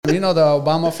You know, the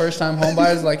Obama first-time home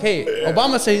buyers, like, hey,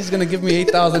 Obama said he's going to give me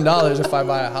 $8,000 if I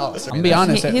buy a house. I'm be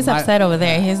honest. He's upset over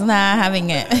there. He's not having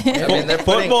it. I mean,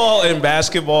 football and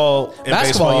basketball and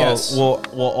baseball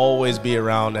will always be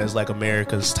around as like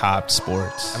America's top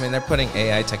sports. I mean, they're putting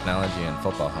AI technology in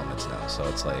football helmets now, so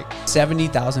it's like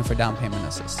 $70,000 for down payment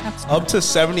assist. Up to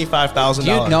 $75,000.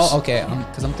 You know, okay,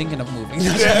 because I'm thinking of moving.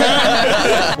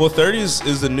 Well, 30s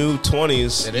is the new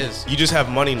 20s. It is. You just have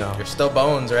money now. You're still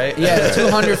bones, right? Yeah, the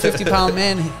 250-pound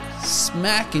man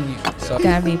smacking you. So.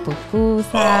 Gabi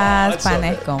pupusas,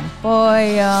 panes con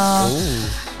pollo,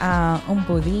 un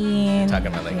budín.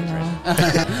 Talking my language right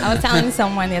I was telling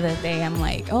someone the other day, I'm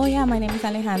like, oh yeah, my name is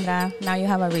Alejandra. Now you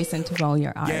have a reason to roll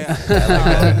your R's.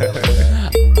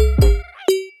 Yeah.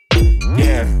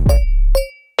 Yeah.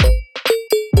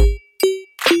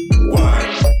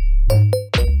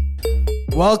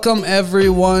 Welcome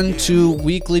everyone to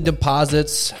Weekly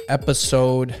Deposits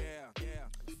episode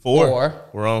 4.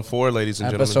 We're on 4, ladies and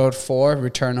gentlemen. Episode 4,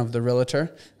 Return of the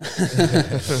Realtor.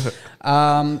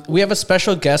 We have a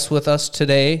special guest with us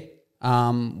today.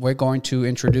 We're going to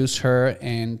introduce her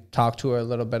and talk to her a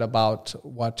little bit about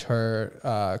what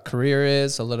her career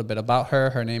is, a little bit about her.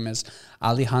 Her name is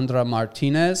Alejandra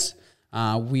Martinez.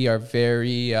 We are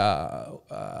very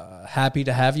happy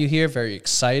to have you here, very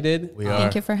excited.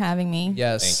 Thank you for having me.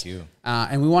 Yes. Thank you.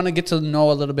 And we want to get to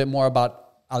know a little bit more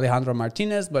about Alejandra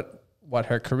Martinez, but what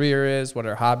her career is, what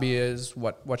her hobby is,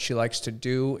 what she likes to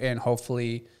do, and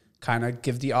hopefully kind of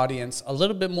give the audience a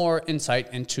little bit more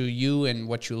insight into you and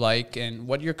what you like and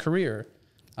what your career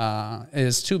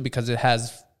is too, because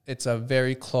it's a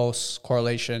very close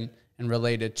correlation and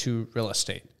related to real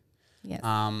estate. Yes.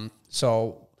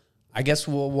 So I guess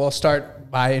we'll start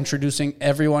by introducing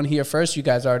everyone here first. You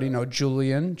guys already know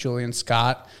Julian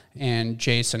Scott, and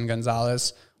Jason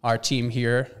Gonzalez, our team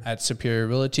here at Superior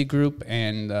Realty Group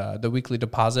and the Weekly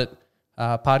Deposit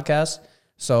podcast.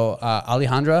 So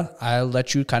Alejandra, I'll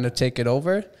let you kind of take it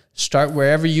over. Start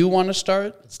wherever you want to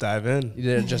start. Let's dive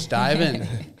in. Just dive in.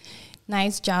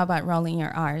 Nice job at rolling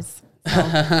your R's. So,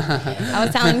 I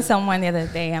was telling someone the other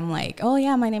day, I'm like, oh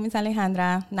yeah, my name is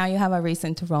Alejandra. Now you have a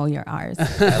reason to roll your R's. I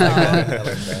like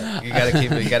that. You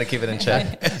gotta keep it in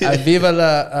check. Viva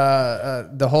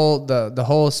the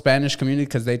whole Spanish community,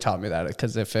 because they taught me that.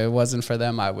 Because if it wasn't for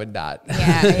them, I would not.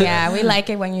 Yeah, we like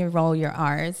it when you roll your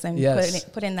R's and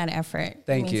put in that effort.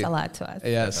 Thank it you. means a lot to us.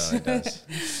 Yes. It does.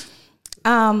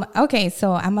 Okay,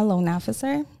 so I'm a loan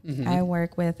officer. Mm-hmm. I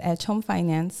work with Edge Home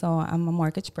Finance, so I'm a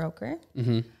mortgage broker.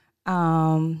 Mm-hmm.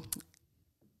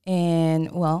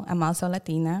 And well, I'm also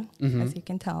Latina, as you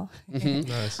can tell. Mm-hmm.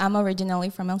 Nice. I'm originally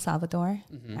from El Salvador.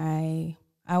 Mm-hmm.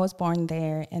 I was born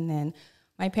there, and then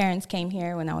my parents came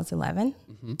here when I was 11.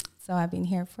 Mm-hmm. So I've been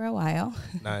here for a while.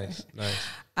 Nice.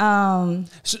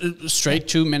 Straight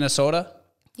to Minnesota?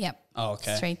 Yep. Oh,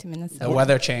 okay. Straight to Minnesota. The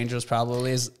weather change was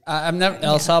probably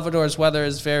El Salvador's weather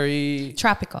is very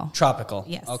tropical.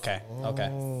 Yes. Okay.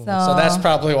 So that's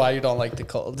probably why you don't like the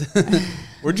cold.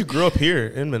 Where'd you grow up here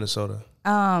in Minnesota?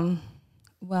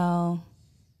 Well,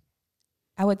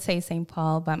 I would say St.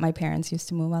 Paul, but my parents used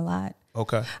to move a lot.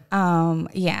 Okay.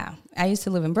 Yeah. I used to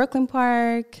live in Brooklyn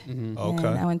Park. Mm-hmm. Okay.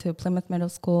 I went to Plymouth Middle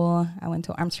School. I went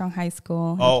to Armstrong High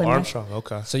School. Oh, Armstrong.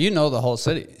 Okay. So you know the whole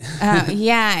city.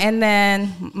 Yeah. And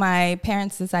then my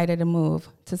parents decided to move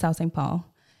to South St. Paul.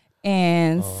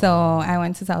 And so I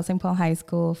went to South St. Paul High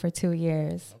School for 2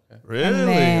 years. Okay.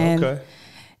 Really? Okay.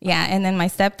 Yeah. And then my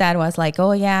stepdad was like,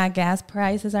 oh, yeah, gas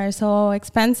prices are so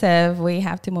expensive. We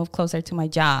have to move closer to my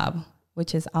job,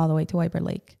 which is all the way to White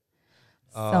Lake.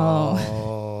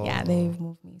 So, yeah, they've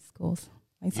moved me schools.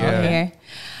 I still here.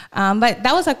 But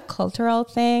that was a cultural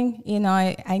thing. You know,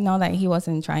 I know that he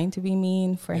wasn't trying to be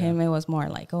mean. For him, it was more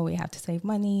like, oh, we have to save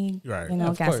money. Right. You know,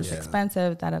 Of gas course, is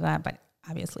expensive, da-da-da. But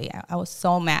obviously, I was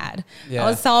so mad. Yeah. I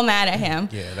was so mad at him.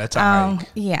 Yeah, that's a hike.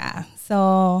 Yeah.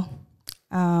 So,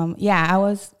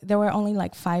 there were only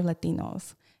like 5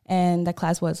 Latinos. And the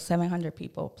class was 700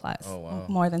 people plus. Oh, wow.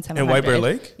 More than 700. In White Bear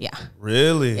Lake? Yeah.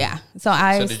 Really? Yeah. So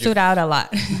I stood out a lot.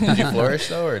 Did you flourish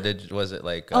though, or was it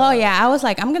like? Oh yeah, I was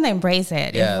like, I'm gonna embrace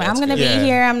it. Yeah, if I'm gonna good. be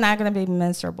here, I'm not gonna be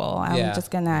miserable. I'm Yeah.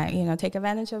 just gonna, take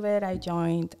advantage of it. I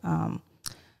joined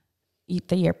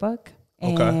the yearbook,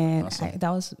 and Awesome. that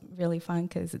was really fun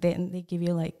because they give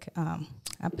you like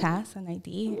a pass, an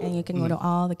ID, and you can go to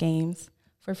all the games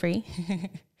for free.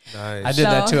 Nice. I did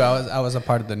that too. I was a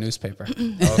part of the newspaper,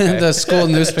 Okay. the school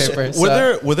newspaper.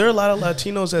 Were there a lot of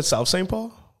Latinos at South St.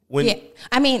 Paul? Yeah,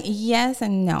 I mean, yes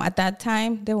and no. At that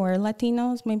time, there were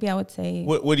Latinos. Maybe I would say.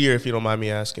 What year, if you don't mind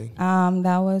me asking?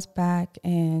 That was back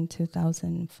in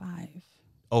 2005.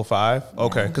 05?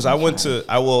 Okay, because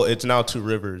it's now Two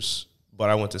Rivers, but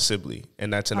I went to Sibley,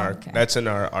 and that's in okay.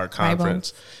 our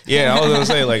conference. Yeah, I was gonna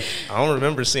say, like, I don't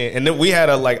remember seeing, and then we had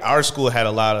our school had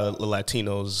a lot of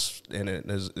Latinos in it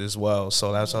as well.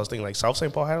 So that's what I was thinking, like, South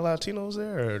St. Paul had a Latinos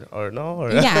there, or no?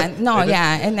 Or Yeah, no,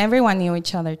 yeah, and everyone knew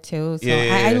each other too. So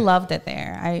I loved it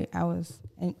there. I was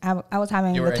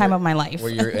having the time of my life. Were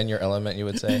you in your element, you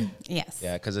would say? Yes.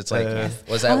 Yeah, because it's like,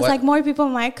 was I that was what? like more people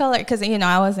my color, because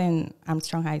I was in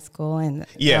Armstrong High School, and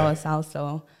that was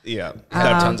also Yeah, You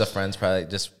got tons of friends, probably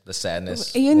just the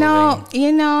sadness. You know,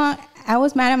 I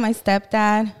was mad at my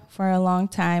stepdad for a long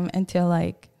time until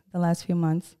like the last few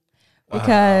months.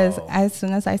 Because as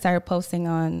soon as I started posting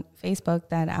on Facebook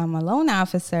that I'm a loan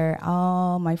officer,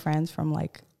 all my friends from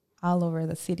like all over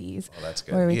the cities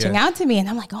were reaching out to me. And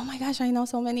I'm like, oh my gosh, I know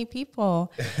so many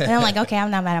people. And I'm like, okay, I'm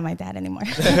not mad at my dad anymore.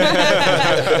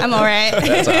 I'm all right.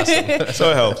 That's awesome.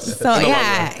 So it helps. So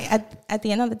yeah, at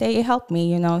the end of the day, it helped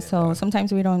me, So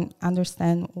sometimes we don't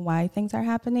understand why things are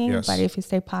happening. Yes. But if you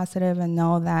stay positive and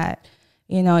know that,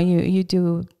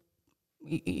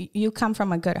 you come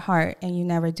from a good heart and you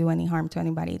never do any harm to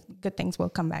anybody, good things will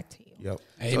come back to you. Yep.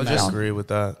 I just agree with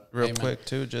that. Real quick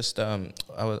too, just I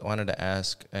wanted to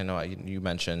ask, I know you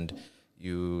mentioned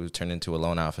you turned into a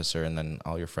loan officer and then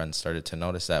all your friends started to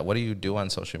notice that. What do you do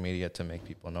on social media to make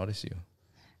people notice you?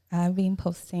 I've been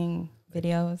posting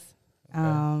videos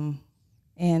and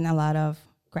a lot of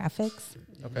graphics.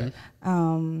 Okay.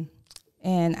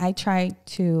 And I try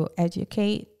to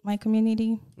educate my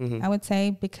community, I would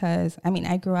say, because,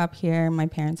 I grew up here. My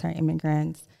parents are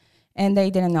immigrants, and they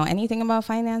didn't know anything about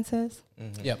finances.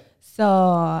 Mm-hmm. Yep. So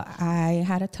I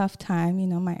had a tough time,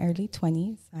 my early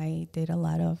 20s. I did a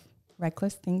lot of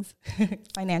reckless things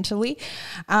financially.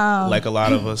 Like a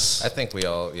lot of us. I think we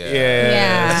all,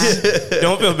 Yeah.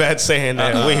 Don't feel bad saying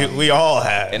that. We all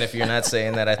have. And if you're not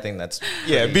saying that, I think that's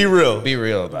be real. Be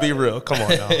real about Be real. Come on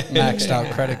now. Maxed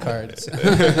out credit cards.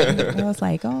 I was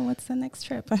like, oh, what's the next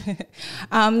trip?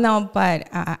 No, but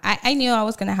I knew I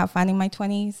was going to have fun in my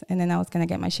 20s, and then I was going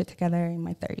to get my shit together in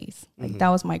my 30s. Like, that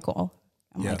was my goal.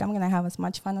 I'm like, I'm going to have as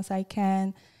much fun as I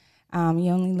can. You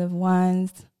only live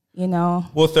once.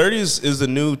 Well, 30s is the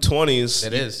new 20s.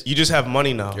 It is. You just have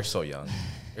money now. You're so young.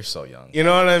 You're so young. You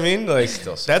know what I mean? Like,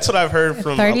 that's what I've heard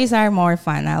from 30s are more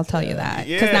fun. I'll tell you that,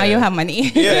 because now you have money.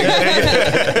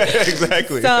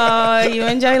 Exactly. So you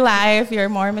enjoy life. You're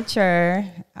more mature.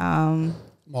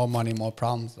 More money, more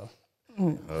problems, though.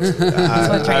 That's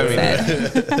what Drake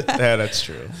said. Yeah, that's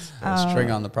true. String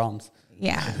on the problems.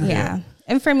 Yeah.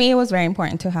 And for me, it was very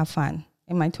important to have fun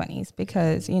in my 20s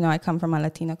because, I come from a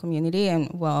Latino community, and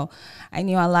I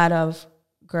knew a lot of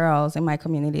girls in my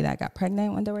community that got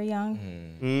pregnant when they were young.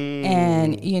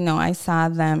 And, I saw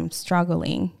them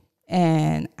struggling,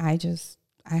 and I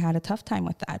had a tough time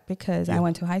with that because I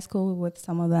went to high school with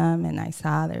some of them and I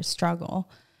saw their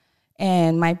struggle.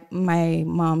 And my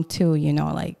mom too,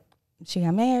 like she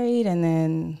got married and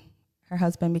then her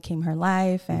husband became her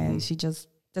life, and she just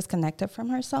disconnected from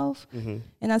herself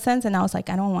in a sense. And I was like,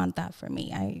 I don't want that for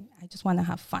me. I just want to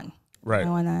have fun. Right. I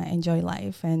want to enjoy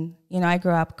life. And, I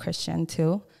grew up Christian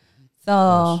too.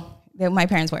 So my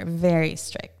parents were very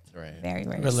strict. Right. Very,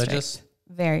 very religious. Strict.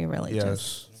 Very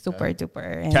religious. Yes. Super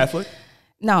duper. And Catholic?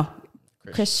 No.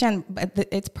 Christian, but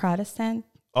it's Protestant.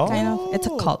 Kind of. It's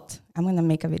a cult. I'm going to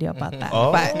make a video about that.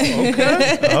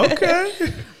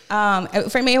 Okay.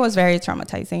 For me, it was very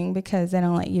traumatizing because they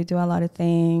don't let you do a lot of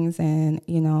things, and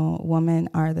women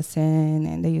are the sin,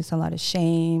 and they use a lot of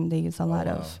shame. They use a lot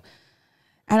of,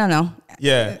 I don't know.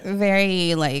 Yeah.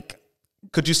 Very like.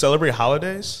 Could you celebrate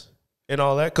holidays and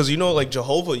all that? Because like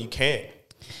Jehovah, you can't.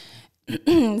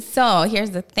 So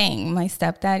here's the thing: my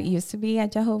stepdad used to be a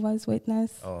Jehovah's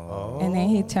Witness, and then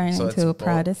he turned into a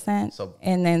Protestant,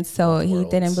 and then he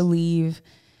didn't believe.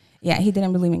 Yeah, he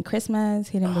didn't believe in Christmas.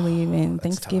 He didn't believe in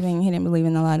Thanksgiving. Tough. He didn't believe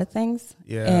in a lot of things.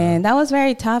 Yeah. And that was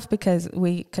very tough because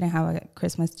we couldn't have a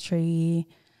Christmas tree.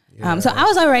 Yeah. So I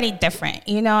was already different.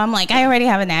 I'm like, I already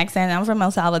have an accent. I'm from El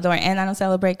Salvador and I don't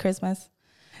celebrate Christmas.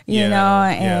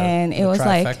 And it was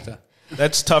trifecta. Like.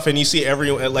 That's tough. And you see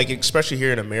everyone, like, especially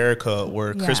here in America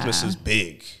where Christmas is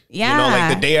big. Yeah.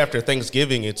 Like the day after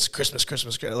Thanksgiving, it's Christmas,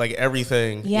 like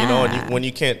everything. Yeah. And when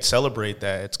you can't celebrate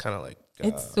that, it's kind of like.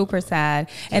 It's super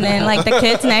sad. And then like the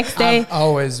kids next day.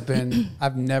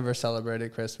 I've never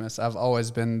celebrated Christmas. I've always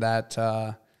been that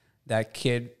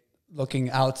kid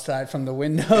looking outside from the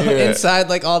window, inside,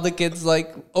 like all the kids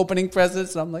like opening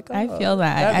presents. I'm like, oh, I feel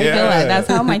that. I feel that. That's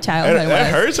how my childhood was. It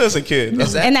hurts as a kid.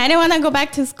 And I didn't want to go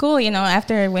back to school,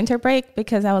 after winter break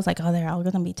because I was like, oh, they're all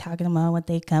going to be talking about what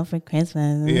they got for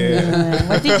Christmas. Yeah.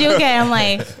 What did you get? I'm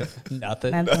like,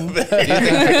 nothing. Do you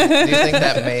think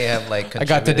that may have like I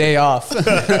got the day off.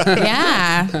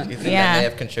 Yeah. Do you think that may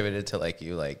have contributed to like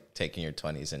you like taking your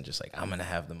 20s and just like I'm gonna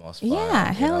have the most fun?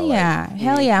 Yeah, hell yeah.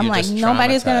 I'm like,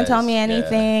 nobody's going to tell me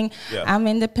anything. Yeah. I'm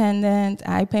independent.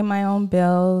 I pay my own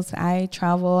bills. I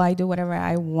travel. I do whatever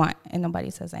I want. And nobody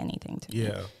says anything to me.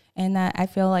 Yeah. And I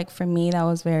feel like for me, that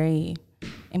was very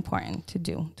important to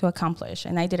do, to accomplish.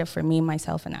 And I did it for me,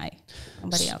 myself, and I.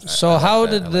 Nobody else. So how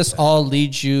did this all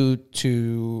lead you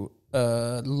to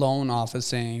loan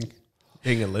officing?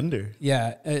 Being a lender.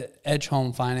 Yeah, edge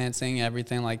home financing,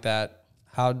 everything like that.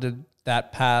 How did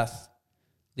that path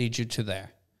lead you to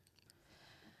there?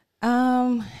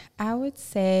 I would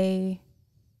say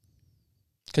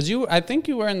Because I think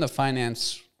you were in the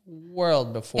finance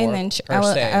world before.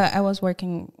 I was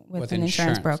working with an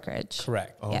insurance brokerage.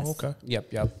 Correct. Oh, Yes. okay.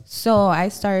 Yep. So I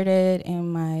started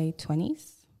in my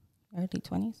 20s, early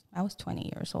 20s. I was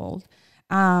 20 years old.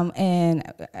 And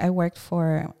I worked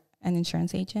for an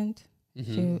insurance agent.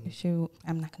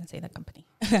 I'm not going to say the company.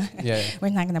 Yeah. We're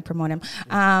not going to promote him.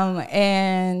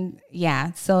 And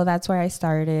yeah, so that's where I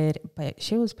started. But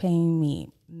she was paying me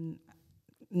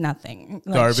nothing.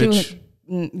 Garbage.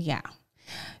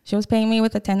 She was paying me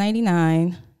with a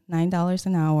 1099, $9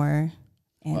 an hour.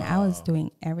 And I was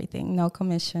doing everything, no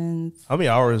commissions. How many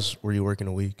hours were you working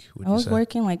a week? I was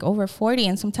working like over 40.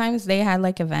 And sometimes they had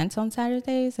like events on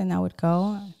Saturdays and I would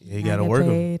go. Yeah, you got to work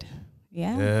them.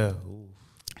 Yeah. Yeah.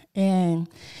 And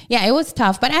yeah, it was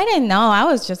tough, but I didn't know. I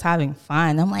was just having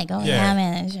fun. I'm like, oh Yeah. yeah,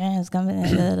 man, insurance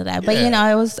company. But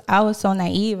I was so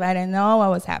naive. I didn't know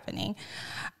what was happening.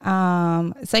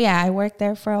 So yeah, I worked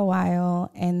there for a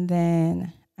while, and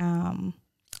then I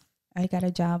got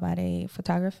a job at a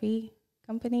photography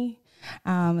company.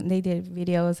 They did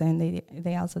videos and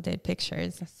they also did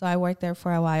pictures. So I worked there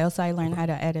for a while. So I learned how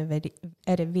to edit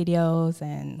videos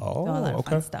and do all that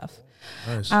fun stuff.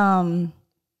 Nice.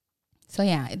 So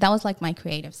yeah, that was like my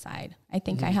creative side. I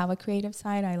think I have a creative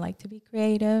side. I like to be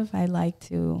creative. I like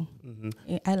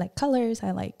colors.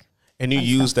 And you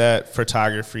use that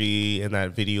photography and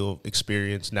that video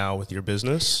experience now with your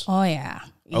business? Oh yeah.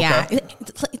 Okay. Yeah.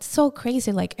 It's so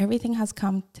crazy. Like everything has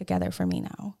come together for me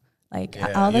now. Like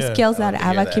all the skills that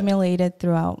I've accumulated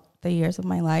throughout the years of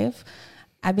my life,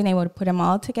 I've been able to put them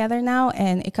all together now.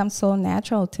 And it comes so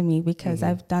natural to me because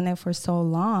I've done it for so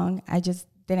long. I just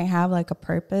didn't have like a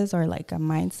purpose or like a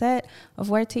mindset of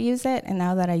where to use it. And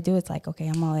now that I do, it's like, okay,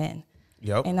 I'm all in.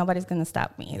 Yep. And nobody's going to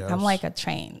stop me. Yes. I'm like a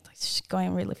train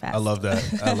going really fast. I love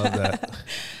that.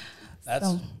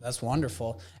 That's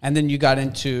wonderful. And then you got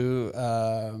into,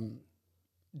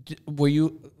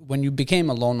 when you became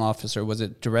a loan officer, was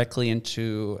it directly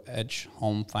into edge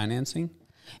home financing?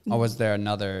 Or was there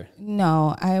another?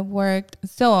 No, I worked.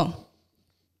 So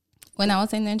when I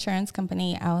was in the insurance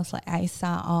company, I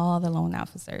saw all the loan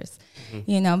officers,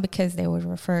 because they would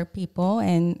refer people,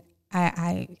 and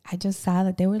I just saw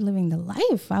that they were living the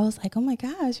life. I was like, oh my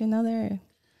gosh,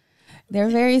 they're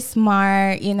very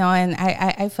smart, and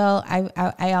I felt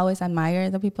I always admire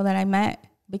the people that I met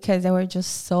because they were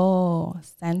just so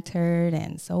centered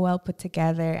and so well put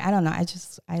together. I don't know.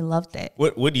 I loved it.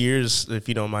 What years, if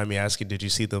you don't mind me asking, did you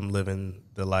see them living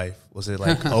the life? Was it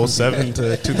like 07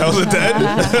 to 2010?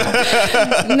 No.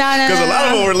 Because a lot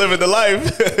of them were living the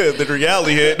life. The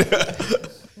reality hit.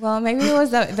 Well, maybe it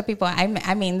was the people.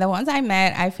 I mean, the ones I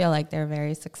met, I feel like they're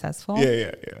very successful.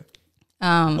 Yeah.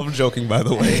 I'm joking, by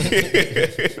the way.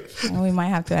 We might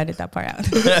have to edit that part out.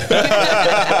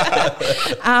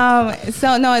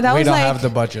 So no, that we was don't like, have the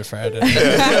budget for editing.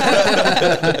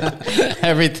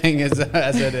 Everything is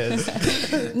as it is.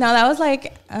 No, that was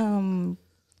like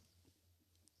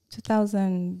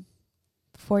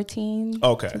 2014.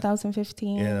 Okay.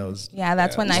 2015. Yeah,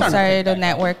 that's when I started to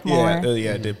network more.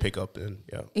 Yeah, it did pick up then.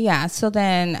 Yeah. Yeah. So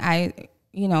then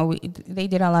they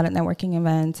did a lot of networking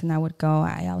events, and I would go.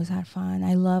 I always had fun.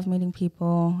 I love meeting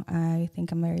people. I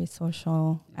think I'm very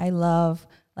social. I love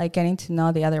like getting to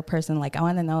know the other person. Like I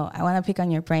want to pick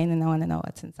on your brain, and I want to know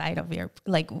what's inside of your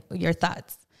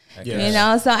thoughts.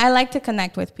 Yes. So I like to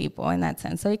connect with people in that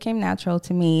sense. So it came natural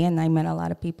to me, and I met a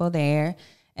lot of people there.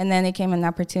 And then it came an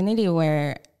opportunity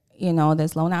where,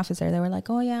 this loan officer, they were like,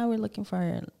 oh yeah, we're looking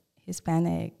for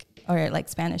Hispanic or like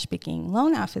Spanish speaking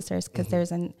loan officers because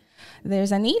there's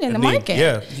a need in the market.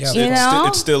 Yeah. You know?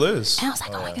 It still is. And I was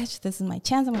like, oh my gosh, this is my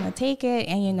chance. I'm going to take it.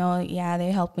 And,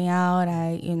 they helped me out.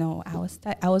 I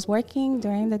was working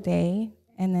during the day,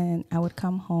 and then I would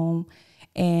come home,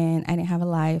 and I didn't have a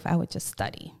life. I would just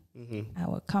study. I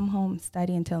would come home,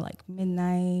 study until like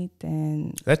midnight.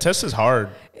 And that test is hard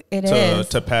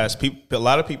to pass. A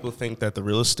lot of people think that the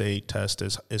real estate test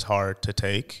is hard to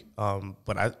take.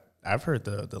 But I've heard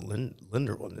the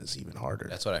lender one is even harder.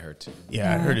 That's what I heard too.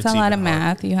 Yeah, I heard it's a lot of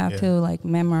math. You have to like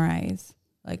memorize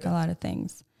like a lot of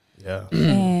things. Yeah.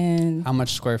 And How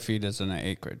much square feet is in an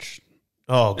acreage?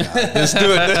 Oh God, let's do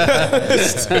it.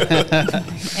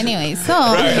 anyway, so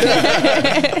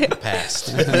Passed.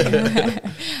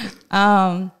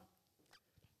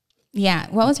 yeah.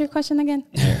 What was your question again?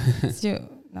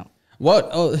 No. What?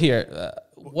 Oh, here.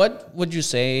 What would you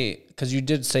say? Because you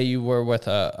did say you were with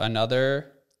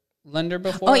another lender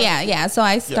before. Oh yeah. So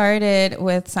I started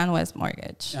with SunWest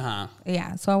Mortgage. Uh-huh.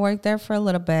 Yeah. So I worked there for a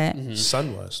little bit.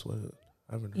 SunWest. What is it?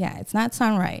 Yeah, it's not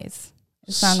Sunrise.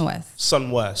 It's SunWest.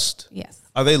 SunWest. Yes.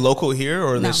 Are they local here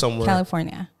or are No, they somewhere?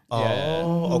 California.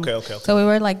 Oh, okay. So we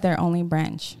were like their only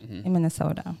branch in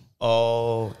Minnesota.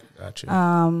 Oh, gotcha.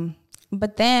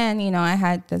 But then, I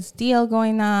had this deal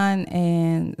going on,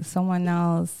 and someone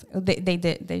else,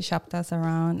 they shopped us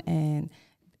around, and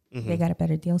they got a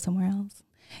better deal somewhere else.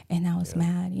 And I was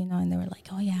mad, and they were like,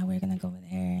 oh yeah, we're going to go over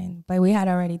there. But we had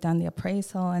already done the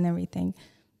appraisal and everything.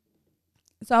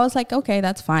 So I was like, okay,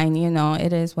 that's fine.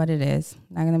 It is what it is.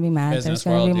 Not going to be mad. Business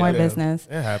There's going to be more Yeah. business.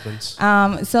 It happens.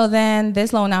 So then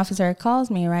this loan officer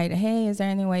calls me, right? Hey, is there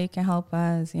any way you can help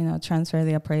us, transfer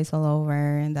the appraisal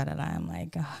over and da-da-da. I'm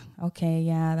like, okay,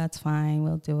 yeah, that's fine.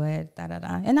 We'll do it,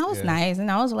 da-da-da. And that was nice. And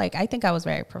I was like, I think I was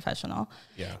very professional.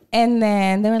 Yeah. And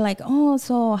then they were like, oh,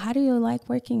 so how do you like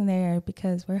working there?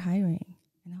 Because we're hiring.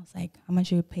 And I was like, how much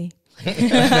do you pay? Good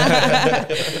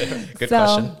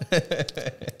question.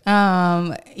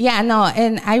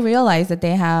 And I realized that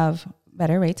they have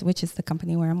better rates, which is the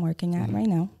company where I'm working at right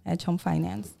now, Edge Home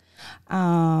Finance.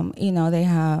 They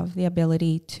have the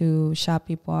ability to shop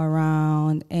people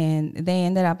around, and they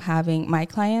ended up having my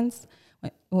clients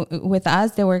with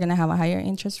us. They were going to have a higher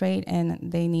interest rate,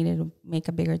 and they needed to make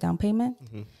a bigger down payment.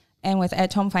 And with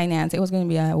Edge Home Finance, it was going to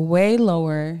be a way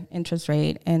lower interest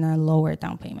rate and a lower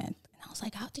down payment. I was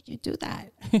like, how did you do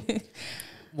that?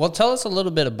 Well, tell us a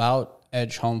little bit about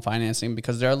Edge Home Financing,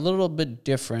 because they're a little bit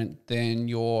different than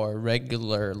your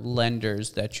regular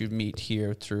lenders that you meet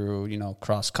here through,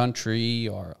 Cross Country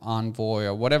or Envoy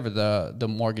or whatever the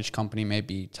mortgage company may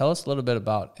be. Tell us a little bit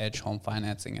about Edge Home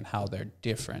Financing and how they're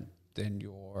different than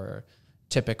your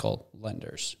typical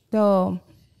lenders. So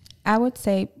I would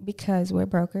say because we're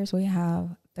brokers, we have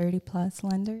 30 plus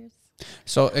lenders.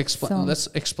 So let's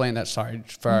explain that,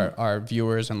 for our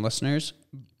viewers and listeners.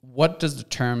 What does the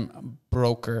term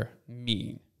broker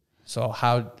mean? So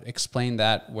explain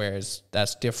that, whereas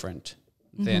that's different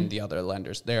than the other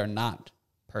lenders. They are not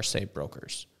per se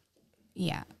brokers.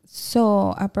 Yeah.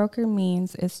 So a broker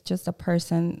means it's just a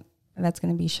person that's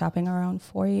going to be shopping around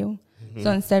for you. So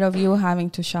instead of you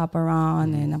having to shop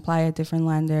around and apply at different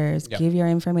lenders, give your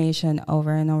information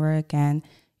over and over again,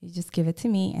 you just give it to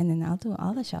me, and then I'll do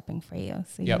all the shopping for you.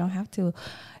 So you don't have to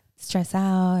stress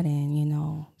out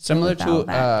and, Similar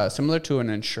to an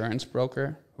insurance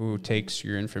broker who takes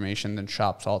your information, then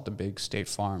shops all the big State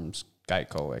Farms,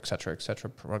 Geico, et cetera,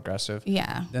 Progressive.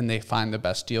 Yeah. Then they find the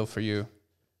best deal for you,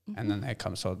 and then they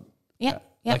come. So yeah.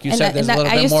 like you and said, there's a little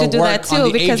I bit used more to do work that on too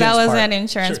the because I agent's was part. an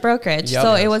insurance brokerage. Yep.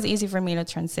 So it was easy for me to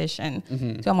transition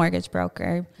to a mortgage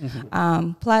broker.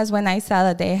 Plus, when I saw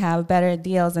that they have better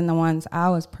deals than the ones I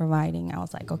was providing, I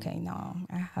was like, okay, no,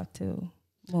 I have to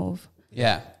move.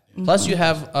 Yeah. Plus, you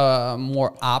have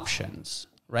more options,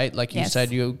 right? Like you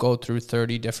said, you go through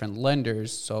 30 different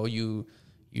lenders, so you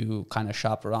kind of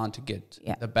shop around to get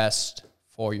the best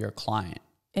for your client.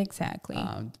 Exactly.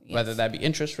 Whether that be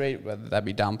interest rate, whether that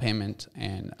be down payment.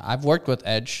 And I've worked with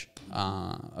Edge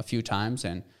a few times,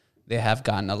 and they have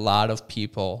gotten a lot of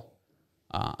people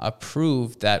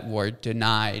approved that were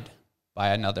denied by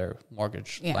another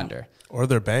mortgage lender. Or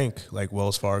their bank, like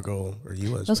Wells Fargo or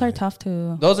U.S. Those Bank. are tough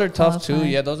to Those are tough too. qualify.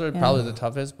 Yeah, those are probably the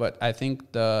toughest. But I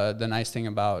think the nice thing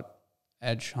about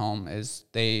Edge Home is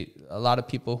a lot of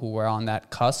people who were on that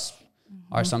cusp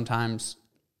are sometimes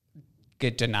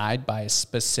get denied by a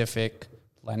specific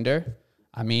lender.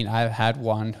 I mean, I've had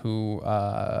one who,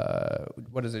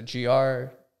 what is it,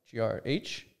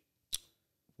 GRH?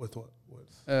 With what?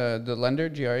 The lender,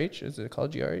 GRH, is it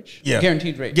called GRH? Yeah.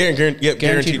 Guaranteed rate.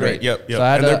 Guaranteed rate. Yep. So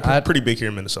I And had they're pretty big here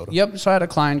in Minnesota. Yep. So I had a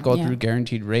client go through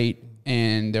guaranteed rate,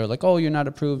 and they're like, oh, you're not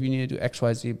approved. You need to do X,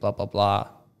 Y, Z, blah, blah, blah.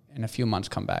 In a few months,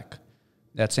 come back.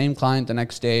 That same client, the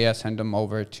next day, I send them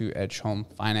over to Edge Home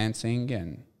Financing,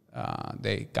 and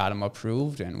they got them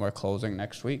approved, and we're closing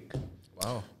next week.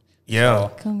 Wow. Yeah.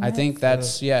 So I think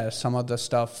that's, some of the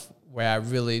stuff where I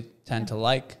really tend to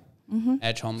like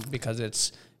Edge Home, because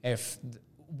it's if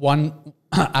one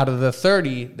out of the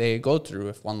 30 they go through,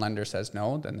 if one lender says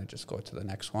no, then they just go to the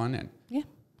next one. And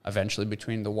eventually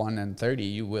between the 1 and 30,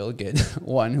 you will get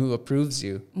one who approves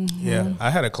you. Yeah.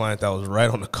 I had a client that was right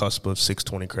on the cusp of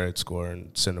 620 credit score and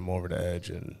sent him over to Edge,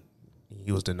 and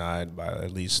he was denied by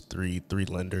at least three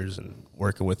lenders, and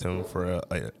working with him for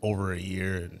over a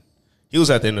year. And he was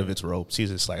at the end of his ropes.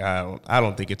 He's just like, I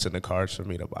don't think it's in the cards for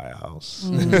me to buy a house.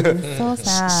 So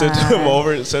sad.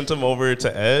 Sent him over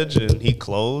to Edge, and he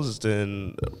closed,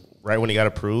 and right when he got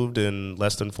approved in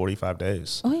less than 45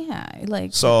 days. Oh yeah,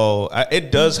 like so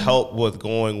it does help with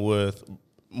going with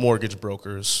mortgage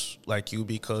brokers like you,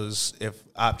 because if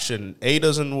option A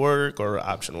doesn't work, or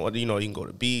option one, you can go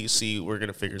to B, C. We're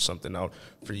gonna figure something out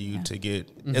for you to get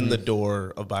in the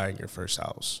door of buying your first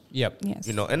house. Yep. yes.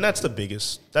 And that's the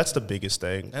biggest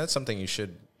thing. And that's something you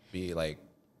should be like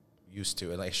used to,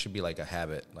 and like it should be like a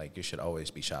habit. Like you should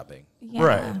always be shopping.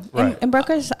 Yeah. Right. And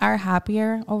brokers are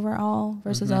happier overall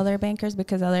versus other bankers,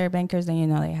 because other bankers,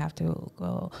 then they have to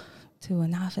go to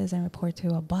an office and report to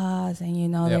a boss,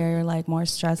 and they're like more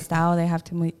stressed out. They have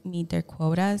to meet their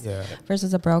quotas. Yeah.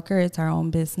 Versus a broker, it's our own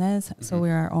business, so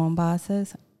we're our own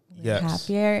bosses. We're Yes.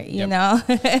 happier, you know.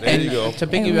 There you go. To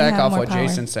And we piggyback have off more what power.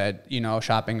 Jason said,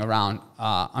 shopping around.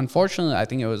 Unfortunately, I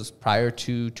think it was prior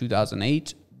to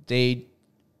 2008.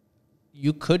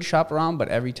 You could shop around, but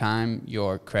every time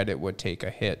your credit would take a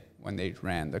hit when they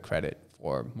ran the credit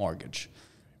for mortgage.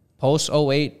 Post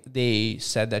 08, they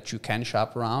said that you can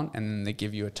shop around, and then they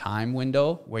give you a time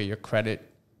window where your credit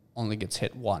only gets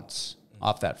hit once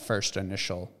off that first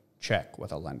initial check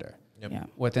with a lender. Yep. Yeah.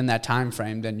 Within that time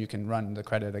frame, then you can run the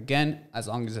credit again, as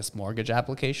long as it's mortgage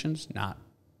applications, not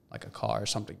like a car or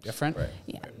something different. Right.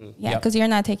 Yeah, Yep. because you're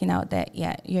not taking out debt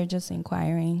yet. You're just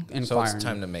inquiring. So Inquiring. it's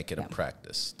time to make it a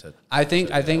practice. I think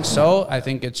so. I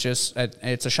think it's just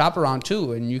it's a shop around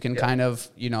too, and you can kind of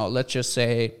let's just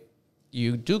say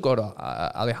you do go to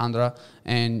Alejandra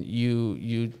and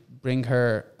you bring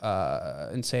her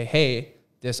and say, hey,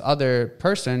 this other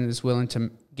person is willing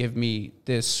to give me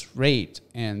this rate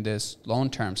and this loan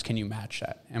terms. Can you match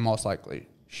that? And most likely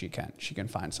she can. She can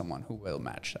find someone who will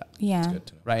match that. Yeah, Good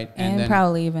to know. Right, and then,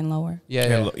 probably even lower. yeah,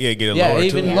 Get it lower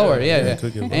even too. lower. Yeah, Yeah,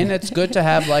 could get lower. And it's good to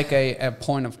have like a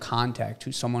point of contact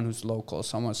to someone who's local.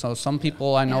 So some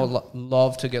people I know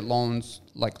love to get loans,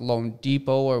 like Loan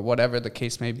Depot or whatever the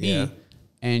case may be. Yeah.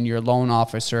 And your loan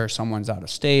officer, someone's out of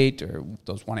state, or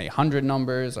those 1-800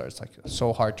 numbers, or it's like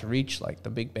so hard to reach. Like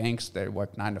the big banks, they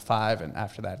work 9 to 5, and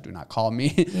after that, do not call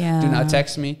me, Yeah. do not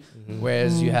text me.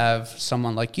 Whereas you have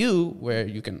someone like you, where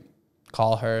you can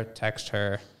call her, text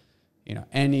her,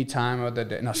 any time of the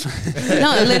day. No,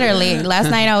 No, literally. Last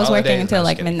night I was working Holidays, until no,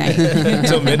 like just kidding. midnight.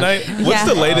 Until midnight? What's Yeah.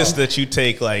 the latest that you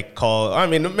take, like, call? I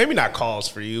mean, maybe not calls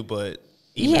for you, but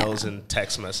emails Yeah. and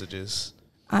text messages.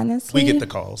 Honestly, We get the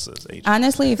calls as agents.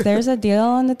 honestly, if there's a deal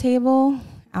on the table,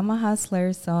 I'm a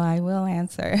hustler, so I will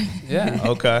answer. yeah.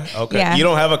 Okay. Yeah. You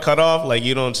don't have a cutoff? Like,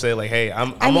 you don't say, like, hey,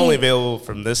 I'm I only mean- available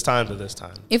from this time to this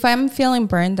time. If I'm feeling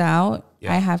burned out,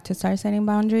 Yeah. I have to start setting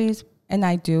boundaries, and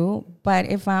I do. But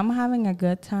if I'm having a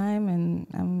good time and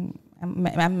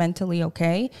I'm mentally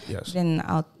okay, Yes. then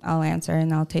I'll answer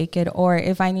and I'll take it. Or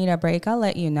if I need a break, I'll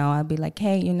let you know. I'll be like,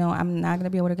 hey, I'm not gonna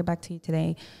be able to get back to you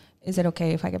today. Is it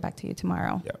okay if I get back to you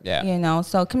tomorrow? Yeah.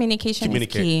 So communication is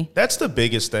key. That's the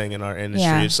biggest thing in our industry.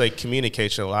 Yeah. It's like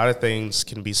communication. A lot of things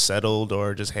can be settled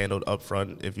or just handled up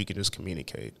front if you can just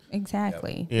communicate.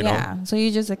 Exactly. You know? Yeah. So you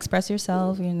just express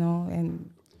yourself, and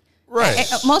Right.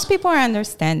 most people are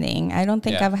understanding. I don't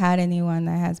think Yeah. I've had anyone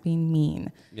that has been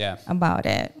mean Yeah. about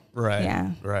it. Right.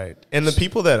 Yeah. Right. And the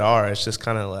people that are, it's just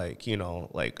kind of like,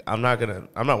 like I'm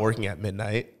not working at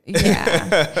midnight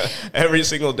Yeah. every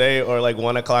single day or like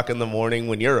 1 o'clock in the morning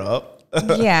when you're up.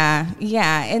 Yeah.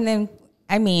 And then,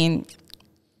 I mean,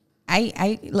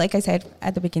 I like I said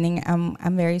at the beginning,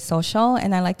 I'm very social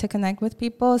and I like to connect with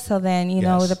people. So then,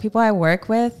 Yes. the people I work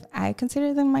with, I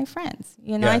consider them my friends.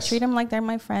 I Yes. treat them like they're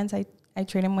my friends. I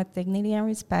treat them with dignity and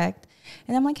respect.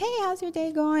 And I'm like, hey, how's your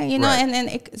day going? Right. And then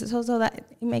so that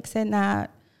it makes it not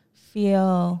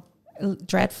feel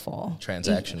dreadful.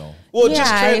 Transactional. Well, It feels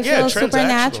transactional.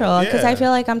 supernatural because I Yeah.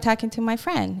 feel like I'm talking to my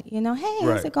friend. Hey, how's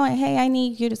Right. it going? Hey, I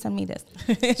need you to send me this.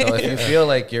 So if you feel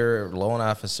like your loan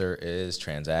officer is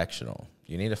transactional,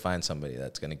 you need to find somebody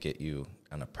that's going to get you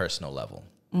on a personal level.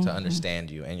 to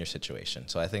understand you and your situation.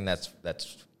 So I think that's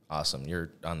awesome.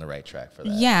 You're on the right track for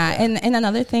that. Yeah. And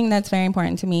another thing that's very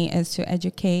important to me is to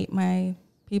educate my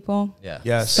people. Yeah.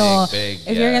 Yes. So Big,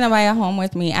 if you're going to buy a home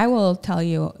with me, I will tell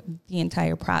you the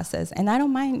entire process. And I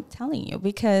don't mind telling you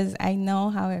because I know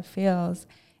how it feels.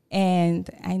 And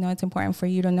I know it's important for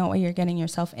you to know what you're getting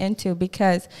yourself into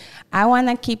because I want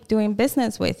to keep doing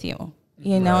business with you.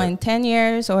 You know, in 10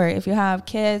 years, or if you have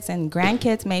kids and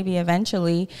grandkids, maybe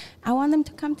eventually, I want them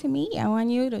to come to me. I want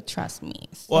you to trust me.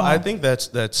 So. Well, I think that's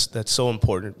so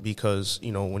important because,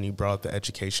 you know, when you brought up the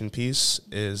education piece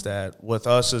is that with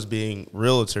us as being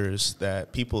realtors,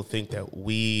 that people think that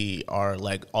we are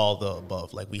like all the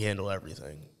above, like we handle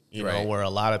everything. You know, where a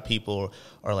lot of people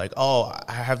are like, oh,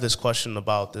 I have this question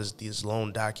about these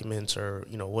loan documents or,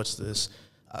 you know, what's this?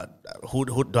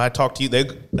 Who do I talk to you? They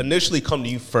initially come to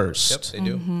you first. Yep, they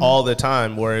do. All the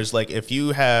time. Whereas like if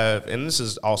you have, and this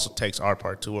is also takes our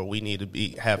part too, where we need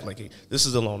to have like, this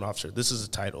is a loan officer. This is a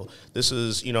title. This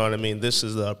is, you know what I mean? This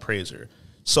is the appraiser.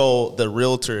 So the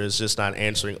realtor is just not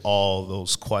answering all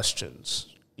those questions.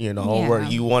 You know, where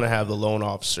you want to have the loan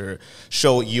officer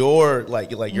show your like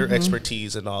your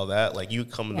expertise and all that. Like you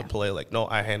come into play. Like, no,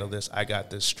 I handle this. I got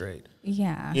this straight.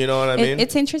 Yeah, you know what I mean.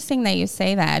 It's interesting that you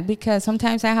say that because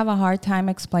sometimes I have a hard time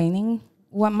explaining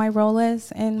what my role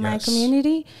is in my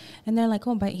community, and they're like,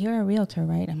 "Oh, but you're a realtor,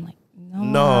 right?" I'm like,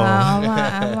 No,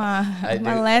 I'm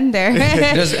a lender.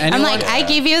 I'm like, I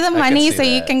give you the money so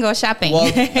you can go shopping. Well,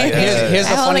 here's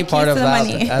the funny part of that.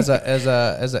 Money. As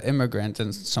an immigrant,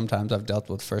 and sometimes I've dealt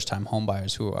with first time home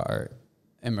buyers who are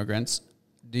immigrants.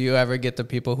 Do you ever get the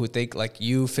people who think like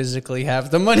you physically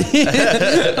have the money?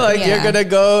 Like you're gonna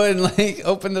go and like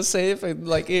open the safe and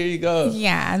like here you go.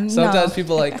 Yeah. Sometimes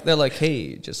people like they're like,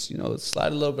 hey, just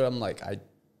slide a little bit. I'm like, I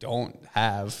don't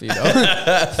have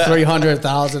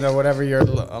 300,000 or whatever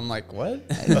I'm like, what?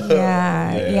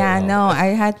 No, I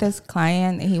had this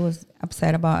client, he was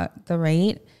upset about the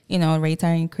rate, rates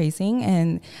are increasing,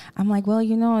 and I'm like, well,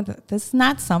 this is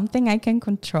not something I can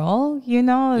control,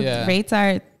 rates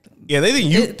are they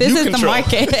think this is the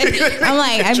market. I'm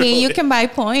like, I mean, you can buy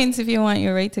points if you want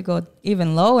your rate to go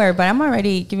even lower, but I'm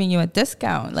already giving you a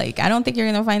discount. Like, I don't think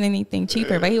you're gonna find anything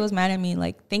cheaper. But he was mad at me,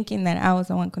 like thinking that I was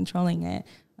the one controlling it.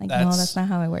 Like, no, that's not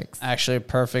how it works. Actually, a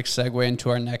perfect segue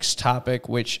into our next topic,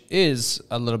 which is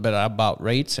a little bit about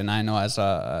rates. And I know as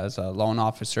a loan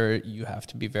officer, you have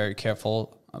to be very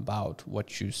careful about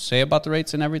what you say about the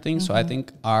rates and everything. Mm-hmm. So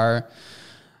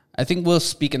I think we'll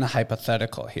speak in a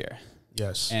hypothetical here.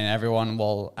 Yes. And everyone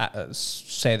will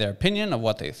say their opinion of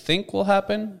what they think will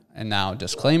happen. And now,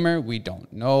 disclaimer, we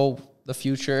don't know the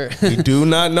future. We do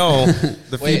not know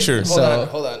the future.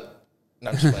 Hold on. No,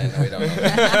 I'm just playing. No, we don't know.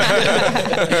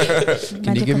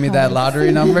 Can you give me that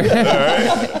lottery number?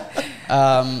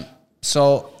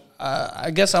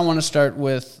 I guess I want to start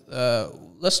with,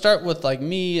 let's start with like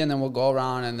me, and then we'll go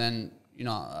around, and then,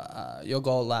 you'll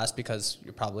go last because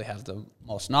you probably have the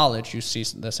most knowledge. You see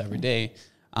this every day.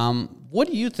 What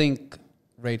do you think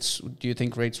rates? Do you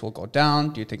think rates will go down?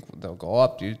 Do you think they'll go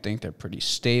up? Do you think they're pretty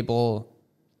stable?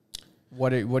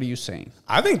 What are you saying?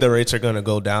 I think the rates are going to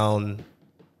go down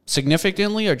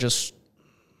significantly, or just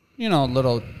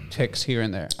little ticks here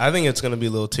and there. I think it's going to be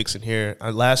little ticks in here.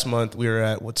 Last month we were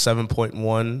at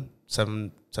 7.1,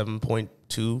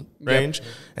 7.2 range,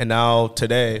 and now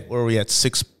today where are we at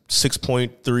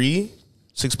 6.3,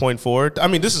 6.4. I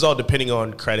mean, this is all depending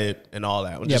on credit and all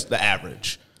that, just the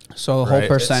average. So a whole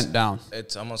percent down.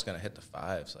 It's almost going to hit the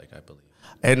fives, I believe.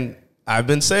 And I've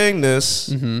been saying this.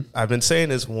 Mm-hmm. I've been saying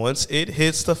this. Once it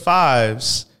hits the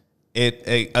fives,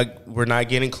 we're not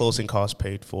getting closing costs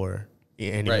paid for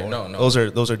anymore. Right, no.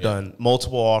 Those are done.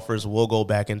 Multiple offers will go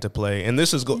back into play, and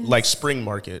this is like spring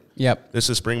market. Yep, this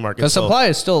is spring market. The supply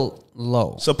is still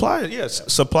low. Supply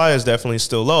is definitely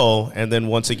still low, and then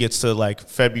once it gets to like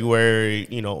February,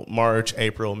 March,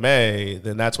 April, May,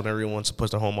 then that's when everyone wants to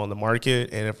put their home on the market.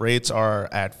 And if rates are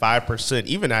at 5%,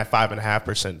 even at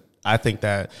 5.5%. I think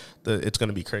that it's going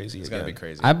to be crazy. It's going to be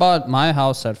crazy. I bought my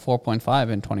house at 4.5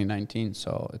 in 2019,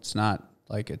 so it's not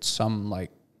like it's some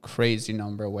like crazy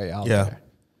number way out there.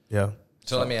 Yeah.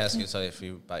 So let me ask you: so if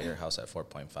you bought your house at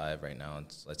 4.5 right now, and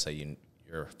let's say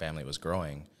your family was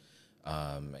growing,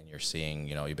 and you're seeing,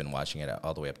 you've been watching it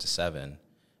all the way up to 7,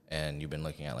 and you've been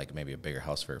looking at like maybe a bigger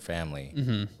house for your family.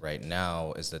 Mm-hmm. Right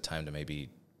now is the time to maybe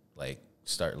like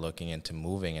start looking into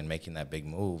moving and making that big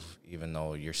move, even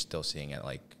though you're still seeing it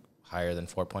like higher than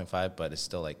 4.5, but it's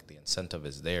still like the incentive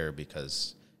is there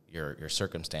because your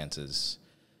circumstances,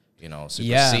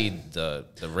 supersede the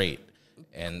rate.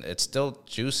 And it's still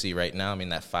juicy right now. I mean,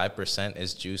 that 5%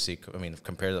 is juicy. I mean,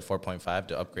 compared to the 4.5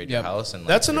 to upgrade your house, and like,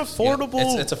 that's an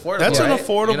affordable. It's affordable. That's right? an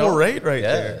affordable rate right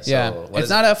there. Yeah, it's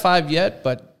not at 5 yet,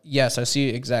 but yes, I see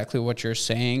exactly what you're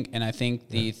saying, and I think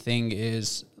the thing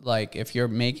is, like, if you're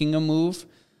making a move,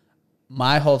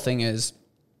 my whole thing is,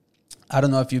 I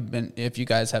don't know if you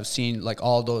guys have seen like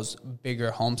all those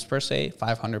bigger homes per se,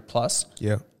 500 plus.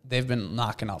 Yeah, they've been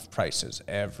knocking off prices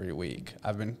every week.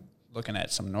 I've been looking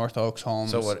at some North Oaks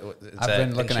homes. So I've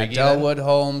been looking at Delwood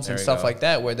homes and stuff go. like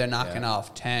that, where they're knocking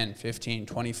off 10, 15,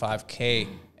 25K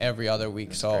every other week.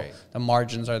 That's so great. the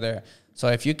margins are there. So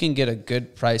if you can get a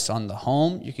good price on the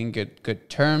home, you can get good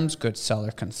terms, good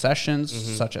seller concessions,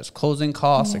 such as closing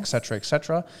costs, et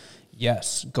cetera,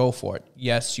 yes, go for it.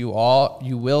 Yes, you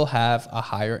will have a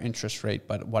higher interest rate.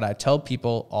 But what I tell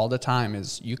people all the time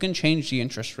is you can change the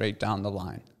interest rate down the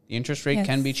line. The interest rate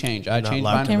can be changed. I changed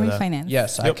mine. Can refinance.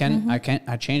 Yes, I can.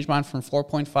 I changed mine from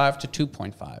 4.5 to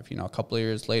 2.5. A couple of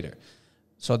years later,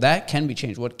 so that can be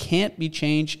changed. What can't be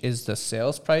changed is the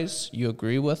sales price you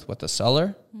agree with the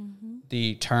seller,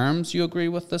 the terms you agree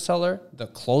with the seller, the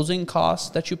closing costs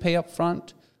that you pay up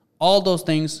front. All those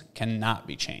things cannot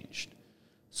be changed.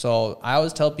 So I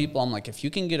always tell people, I'm like, if you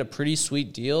can get a pretty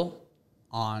sweet deal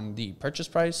on the purchase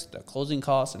price, the closing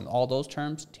costs, and all those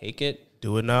terms, take it.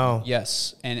 do it now.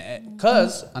 Yes, and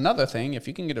because another thing, if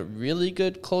you can get a really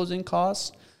good closing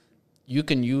cost, you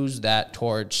can use that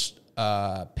towards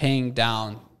paying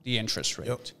down the interest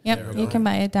rate. Yep, you can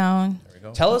buy it down.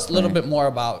 Tell us a little bit more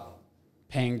about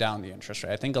paying down the interest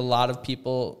rate. I think a lot of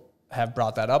people have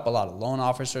brought that up. A lot of loan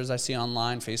officers I see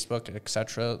online, Facebook,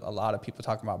 etc. A lot of people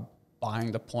talking about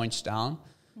buying the points down,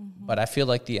 but I feel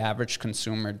like the average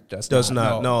consumer does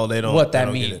not know they don't, what they that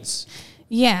don't means.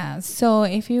 Yeah, so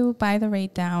if you buy the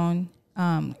rate down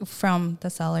from the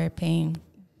seller paying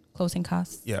closing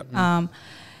costs,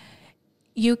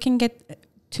 you can get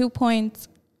 2 points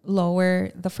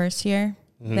lower the first year,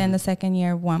 then the second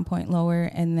year 1 point lower,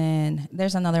 and then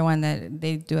there's another one that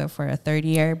they do it for a third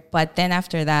year, but then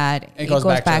after that it goes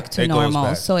back to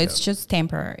normal. So it's just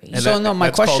temporary. And so no,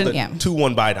 my question, the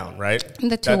 2-1 buy down, right?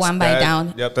 The 2-1 buy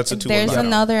down. Yep, that's a 2-1 There's buy down.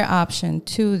 another option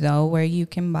too, though, where you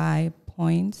can buy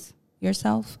points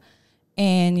yourself,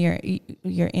 and your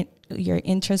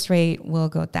interest rate will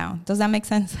go down. Does that make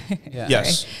sense? Yeah.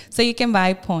 Yes. So you can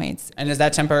buy points. And is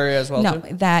that temporary as well? No,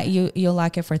 too? that you'll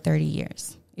lock it for 30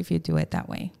 years if you do it that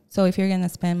way. So if you're gonna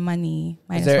spend money,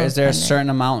 Is there a certain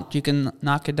amount you can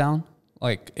knock it down?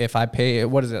 Like if I pay,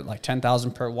 what is it, like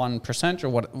 10,000 per 1%, or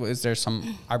what? Is there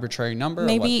some arbitrary number?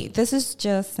 Maybe this is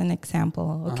just an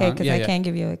example, okay? Because I can't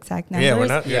give you exact numbers.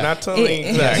 Yeah, you're not telling me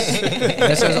exact.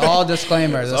 This is all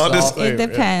disclaimers. It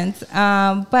depends.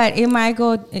 But it might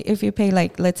go, if you pay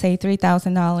like, let's say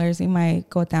 $3,000, it might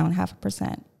go down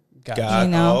 0.5%. Gotcha. You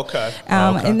know? Okay.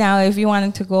 And now if you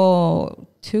wanted to go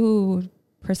 2%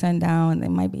 down, it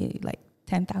might be like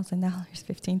 $10,000,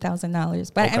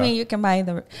 $15,000. But I mean, you can buy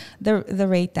the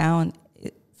rate down.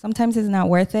 Sometimes it's not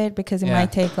worth it because it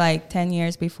might take like 10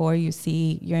 years before you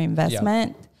see your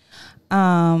investment.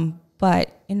 But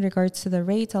in regards to the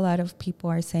rates, a lot of people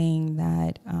are saying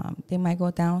that they might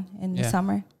go down in the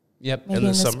summer. Yep. Maybe in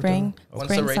the spring. Once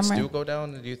spring, the rates summer. do go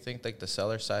down, do you think like the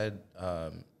seller side,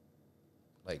 are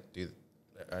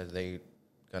they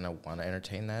gonna want to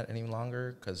entertain that any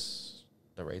longer because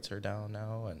the rates are down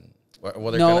now? And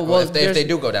if they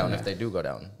do go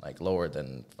down, like lower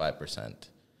than 5%,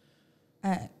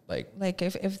 like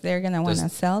if they're gonna want to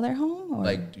sell their home, or?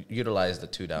 like utilize the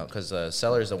 2 down, because the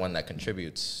seller is the one that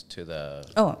contributes to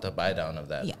the buy down of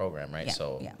that program, right?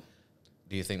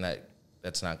 Do you think that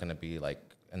that's not going to be like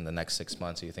in the next 6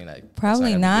 months? Do you think that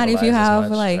probably not if you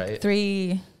have like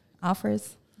 3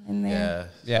 offers in there?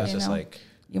 Yeah. It's just like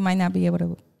you might not be able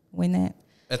to win it.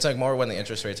 It's like more when the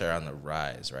interest rates are on the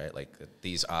rise, right? Like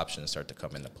these options start to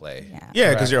come into play.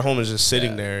 Yeah, because your home is just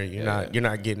sitting there. You're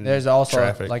not getting. There's also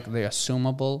traffic. like the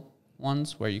assumable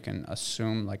ones where you can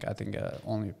assume, like I think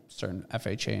only certain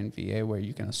FHA and VA where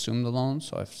you can assume the loan.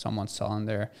 So if someone's selling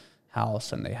their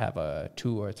house and they have a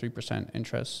 2 or 3%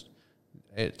 interest,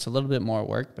 it's a little bit more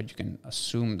work, but you can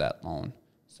assume that loan.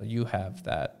 So you have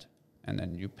that, and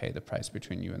then you pay the price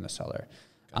between you and the seller.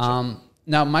 Gotcha.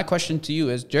 Now, my question to you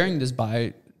is, during this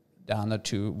buy down the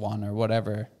 2-1 or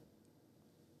whatever,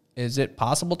 is it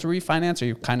possible to refinance, or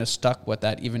you're kind of stuck with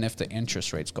that even if the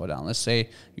interest rates go down? Let's say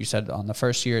you said on the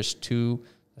first year is 2,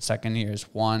 the second year is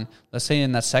 1. Let's say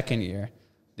in the second year,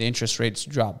 the interest rates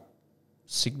drop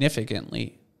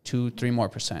significantly, 2-3%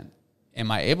 more. Am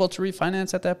I able to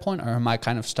refinance at that point, or am I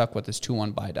kind of stuck with this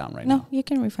 2-1 buy down right now? No, you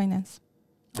can refinance.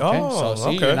 Okay, so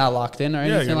you're not locked in or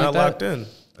anything like that? Yeah, you're not locked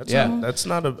in. That's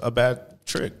not a bad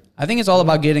trick. I think it's all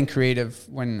about getting creative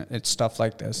when it's stuff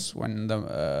like this. When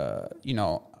the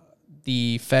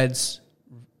feds,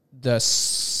 the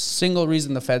single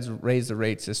reason the feds raise the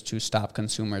rates is to stop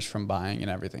consumers from buying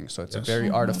and everything. So it's a very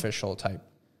artificial type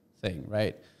thing,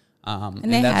 right? And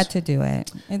they had to do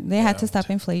it. They had to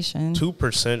stop inflation.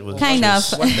 2% was kind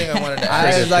of. One thing I wanted to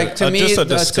ask. Just a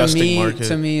disgusting market.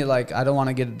 To me, like, I don't want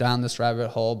to get down this rabbit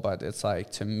hole, but it's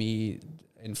like, to me,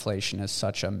 inflation is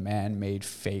such a man-made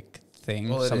fake thing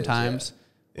sometimes.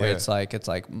 Where it's like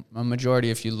a majority,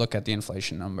 if you look at the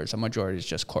inflation numbers, a majority is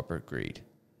just corporate greed.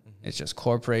 It's just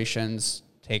corporations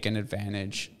taking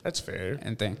advantage. That's fair.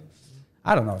 And thing.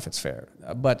 I don't know if it's fair,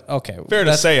 but okay. Fair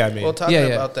to say, I mean. Well, talking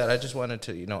about that, I just wanted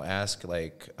to, ask,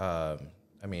 like, the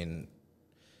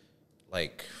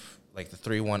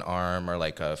 3-1 arm or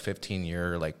like a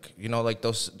 15-year, like, like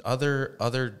those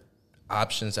other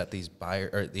options that these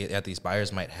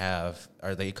buyers might have,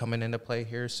 are they coming into play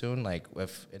here soon? Like,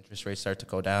 if interest rates start to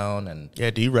go down, and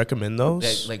do you recommend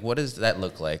those? Like, what does that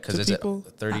look like? Because it's a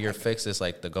 30-year fix is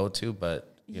like the go-to, but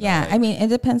it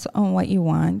depends on what you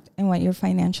want and what your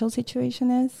financial situation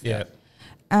is. Yeah.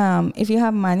 If you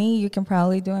have money, you can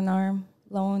probably do an ARM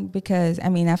loan because,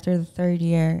 after the third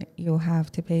year, you'll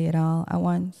have to pay it all at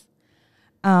once.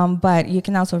 But you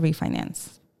can also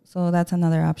refinance. So that's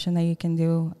another option that you can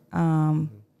do.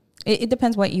 It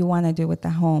depends what you want to do with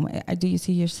the home. Do you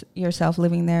see yourself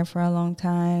living there for a long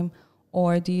time?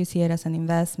 Or do you see it as an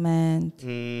investment? So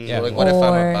like, what if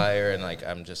I'm a buyer and like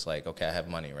I'm just like, okay, I have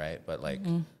money, right? But like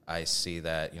I see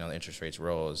that the interest rates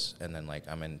rose, and then like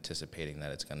I'm anticipating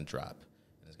that it's going to drop,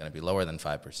 and it's going to be lower than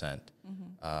 5%.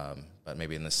 But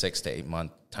maybe in the 6 to 8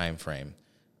 month time frame,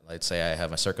 let's say I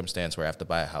have a circumstance where I have to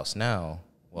buy a house now.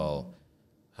 Well,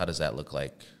 how does that look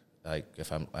like? Like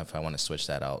if I want to switch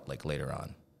that out like later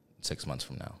on, 6 months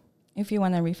from now, if you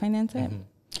want to refinance it.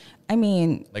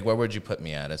 Like, where would you put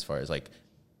me at as far as like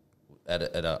at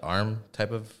an ARM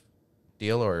type of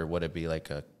deal, or would it be like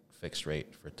a fixed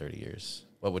rate for 30 years?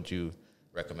 What would you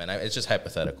recommend? It's just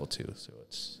hypothetical too, so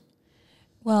it's.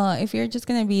 Well, if you're just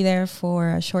going to be there for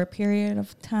a short period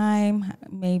of time,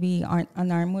 maybe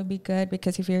an ARM would be good,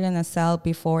 because if you're going to sell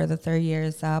before the third year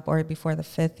is up or before the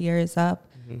fifth year is up,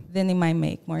 then it might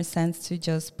make more sense to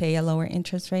just pay a lower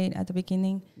interest rate at the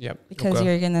beginning. Yep. Because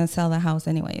you're going to sell the house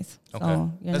anyways. Okay.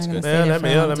 So you're That's not going to good.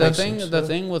 stay there for The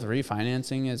thing with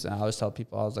refinancing is, I always tell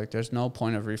people, I was like, there's no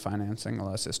point of refinancing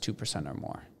unless it's 2% or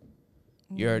more.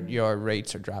 Your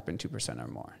rates are dropping 2% or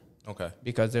more. Okay.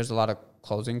 Because there's a lot of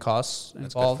closing costs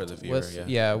involved. That's good for the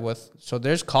viewer, so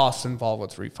there's costs involved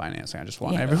with refinancing. I just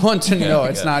want everyone to know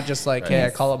it's not just like, hey, I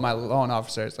call up my loan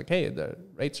officer. It's like, hey, the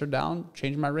rates are down,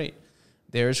 change my rate.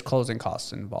 There's closing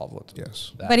costs involved with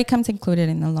that. But it comes included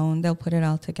in the loan. They'll put it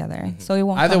all together. So it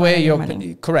won't either come way, out of your you'll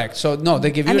money. correct. So no,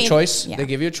 they give you a choice. Yeah. They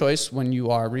give you a choice when you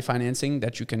are refinancing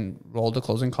that you can roll the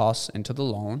closing costs into the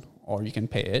loan, or you can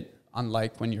pay it.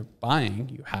 Unlike when you're buying,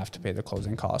 you have to pay the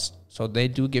closing cost. So they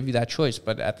do give you that choice,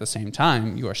 but at the same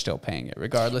time, you are still paying it,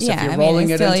 regardless if you're rolling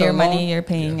it into your a money. loan, You're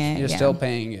paying it. You're still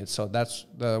paying it. So that's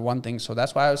the one thing. So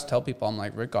that's why I always tell people, I'm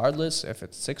like, regardless if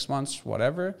it's 6 months,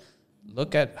 whatever,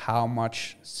 look at how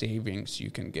much savings you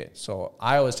can get. So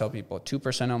I always tell people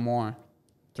 2% or more,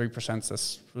 3% is the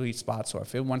sweet spot. So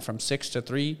if it went from 6 to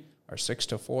 3 or 6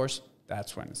 to 4,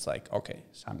 that's when it's like, okay,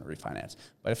 it's time to refinance.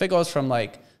 But if it goes from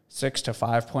like 6 to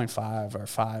 5.5 or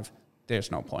 5,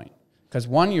 there's no point. Because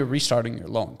one, you're restarting your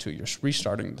loan. Two, you're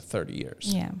restarting the 30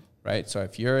 years. Yeah. Right? So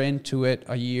if you're into it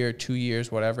a year, 2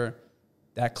 years, whatever,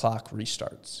 that clock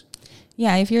restarts.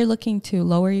 Yeah, if you're looking to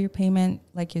lower your payment,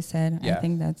 like you said, I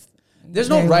think that's... There's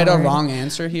no right or wrong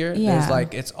answer here. Yeah. There's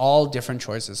like, it's all different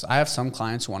choices. I have some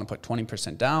clients who want to put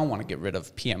 20% down, want to get rid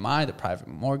of PMI, the private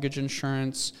mortgage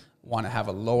insurance, want to have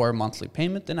a lower monthly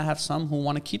payment. Then I have some who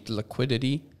want to keep the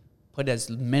liquidity, put as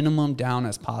minimum down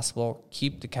as possible,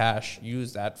 keep the cash,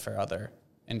 use that for other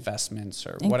investments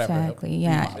or whatever. Exactly,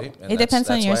 yeah. And it depends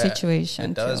on your why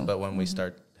situation. It does, too. but when we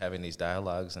start having these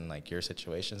dialogues and like your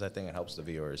situations, I think it helps the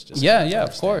viewers just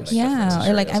of course. like, different Yeah,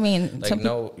 or like, scenarios. like,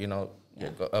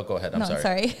 like go ahead. I'm sorry.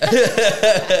 sorry.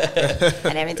 I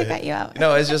didn't mean to cut you out.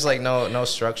 No, it's just like no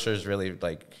structure is really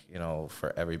like,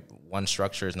 for one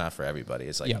structure is not for everybody.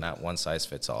 It's like not one size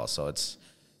fits all. So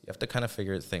you have to kind of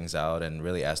figure things out and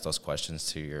really ask those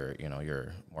questions to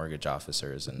your mortgage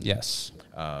officers. And Yes.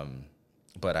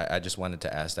 But I just wanted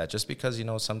to ask that just because,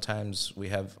 sometimes we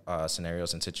have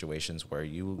scenarios and situations where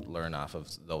you learn off of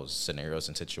those scenarios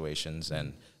and situations.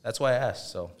 And that's why I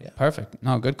asked. So, yeah. Perfect.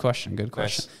 No, good question. Good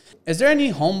question. Is there any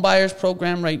home buyers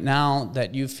program right now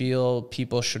that you feel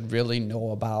people should really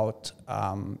know about?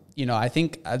 I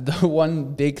think the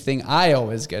one big thing I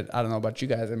always get, I don't know about you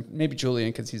guys, and maybe Julian,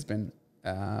 because he's been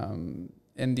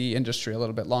in the industry a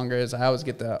little bit longer is I always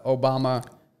get the Obama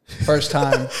first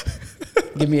time.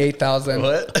 Give me 8,000.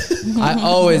 What? I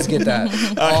always get that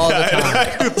all the time.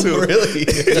 I do too. Really?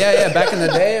 Yeah. Back in the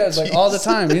day, it was like all the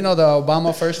time. You know, the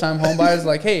Obama first time home buyers,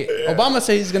 like, hey, Obama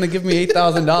said he's going to give me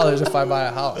 $8,000 if I buy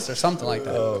a house or something like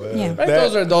that. Oh, man. Yeah. Right?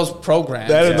 Those are those programs.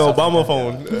 That is and the stuff Obama like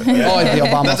phone. that. Oh, the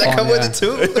Obama Does phone. that come yeah. with it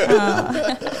too?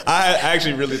 I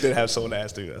actually really did have someone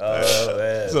ask me that.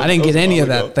 man. So I didn't that get was any a of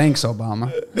while that. ago. Thanks,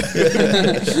 Obama.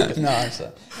 No,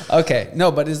 so, okay.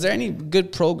 No, but is there any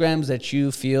good programs that you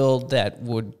feel that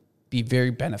would be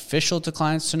very beneficial to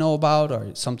clients to know about,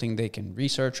 or something they can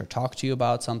research or talk to you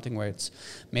about, something where it's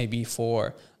maybe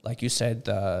for, like you said,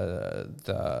 the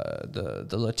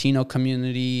Latino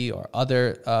community or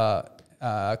other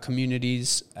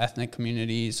communities, ethnic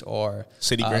communities, or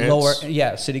City grants?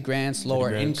 city grants, lower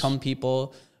grants. income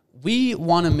people. We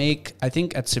want to make, I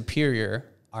think at Superior,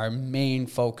 our main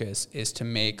focus is to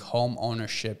make home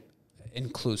ownership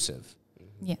inclusive.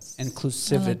 Yes.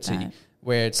 Inclusivity, I like that.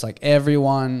 where it's like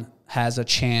everyone has a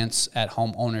chance at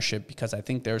home ownership, because I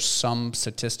think there's some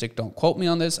statistic, don't quote me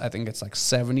on this, I think it's like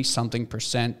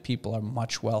 70-something% people are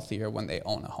much wealthier when they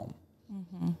own a home.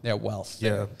 Their wealth.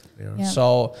 Yeah. Yeah.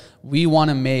 So we want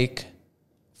to make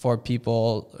for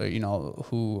people,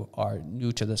 who are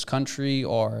new to this country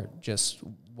or just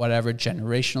whatever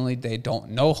generationally, they don't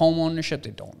know home ownership,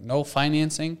 they don't know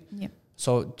financing. Yep.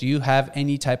 So do you have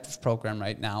any type of program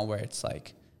right now where it's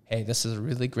like, hey, this is a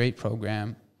really great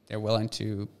program, they're willing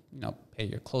to, pay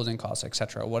your closing costs, et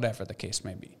cetera, whatever the case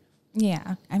may be?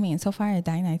 Yeah. I mean, so far at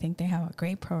Dyna, I think they have a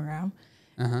great program.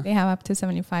 They have up to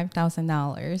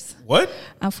 $75,000 What?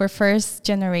 for first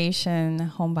generation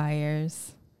home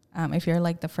buyers. If you're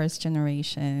like the first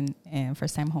generation and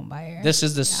first time home buyer. This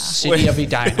is the city of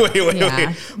Edina.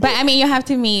 Yeah. But I mean, you have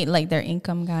to meet like their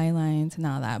income guidelines and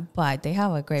all that. But they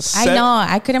have a great. I know.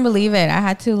 I couldn't believe it. I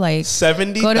had to like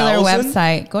 70,000? go to their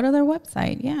website. Go to their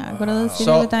website. Yeah. Go to the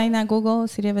City of Edina. Google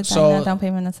City of Edina down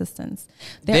payment assistance.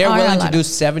 They're willing to do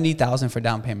 $70,000 for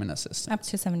down payment assistance. Up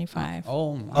to 75.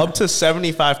 Oh my. Up to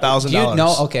 $75,000. Do you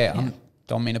know? Okay.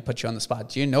 Don't mean to put you on the spot.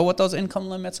 Do you know what those income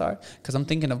limits are? Because I'm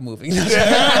thinking of moving. I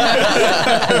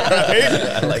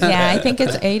think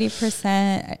it's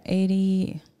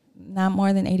 80%, not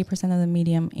more than 80% of the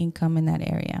medium income in that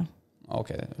area.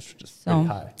 Okay, that's just pretty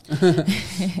high.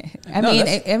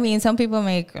 I mean, some people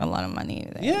make a lot of money.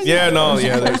 They do.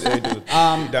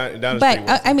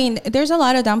 I mean, there's a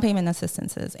lot of down payment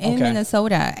assistances in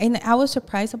Minnesota, and I was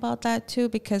surprised about that too,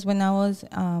 because when I was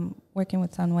working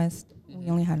with SunWest, we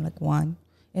only had like one,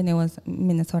 and it was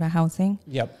Minnesota Housing.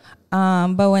 Yep.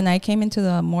 But when I came into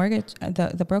the mortgage,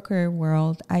 the broker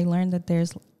world, I learned that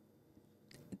there's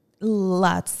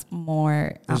lots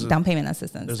more down payment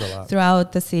assistance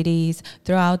throughout the cities,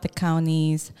 throughout the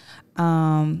counties.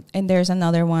 And there's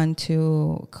another one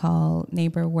too called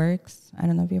Neighbor Works. I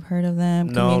don't know if you've heard of them.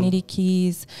 No. Community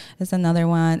Keys is another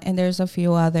one. And there's a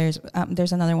few others.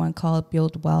 There's another one called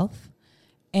Build Wealth.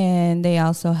 And they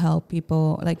also help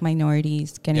people like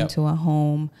minorities get into a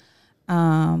home.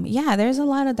 There's a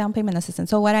lot of down payment assistance.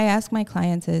 So what I ask my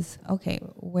clients is, okay,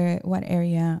 what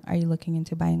area are you looking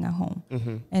into buying a home?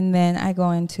 Mm-hmm. And then I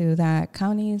go into that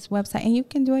county's website, and you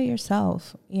can do it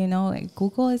yourself. Like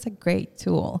Google is a great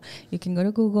tool. You can go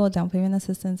to Google, down payment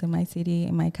assistance in my city,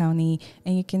 in my county,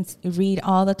 and you can read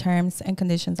all the terms and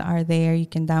conditions are there. You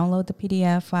can download the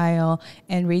PDF file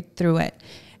and read through it.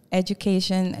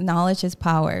 Education, knowledge is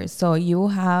power. So you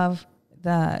have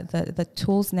the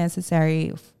tools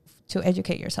necessary to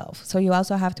educate yourself. So you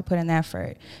also have to put an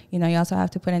effort. You also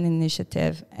have to put an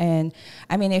initiative. And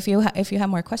I mean, if you have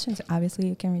more questions, obviously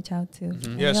you can reach out to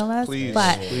any of us. Please.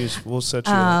 But, please, we'll set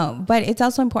you up. But it's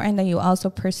also important that you also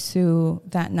pursue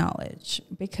that knowledge,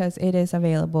 because it is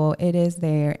available. It is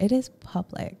there. It is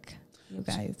public, you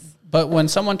guys. But when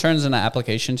someone turns in an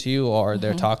application to you, or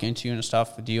they're talking to you and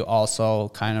stuff, do you also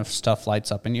kind of stuff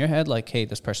lights up in your head? Like, hey,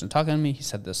 this person talking to me, he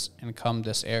said this income,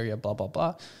 this area, blah, blah,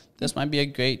 blah. This might be a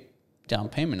great down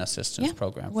payment assistance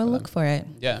program. We'll look for it.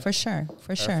 Yeah. For sure.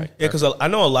 Yeah, because I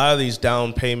know a lot of these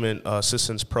down payment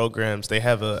assistance programs, they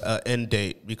have a end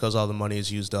date because all the money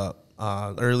is used up.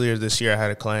 Earlier this year, I had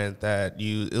a client that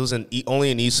it was only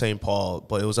in East St. Paul,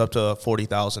 but it was up to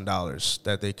 $40,000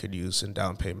 that they could use in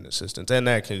down payment assistance, and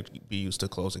that could be used to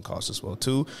closing costs as well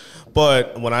too.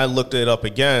 But when I looked it up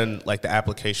again, like the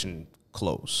application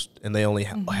closed, and they only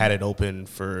had it open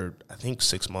for I think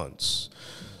 6 months.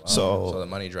 Wow. So the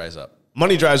money dries up.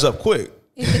 Money dries up quick.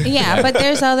 Yeah, but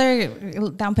there's other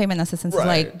down payment assistance Right.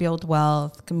 like Build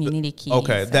Wealth, Community Keys.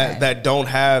 Okay, that don't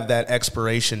have that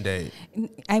expiration date.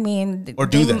 I mean, Or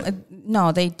do they?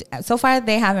 No, they so far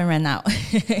they haven't run out.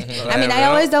 I mean, I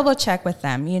always double check with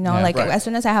them. You know, like Right. as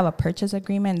soon as I have a purchase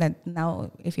agreement, that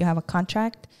now if you have a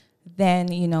contract,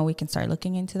 then you know we can start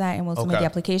looking into that, and we'll submit Okay. the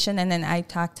application. And then I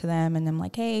talk to them, and I'm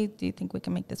like, hey, do you think we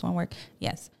can make this one work?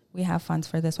 Yes, we have funds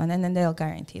for this one, and then they'll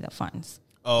guarantee the funds.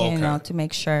 Oh, okay. You know, to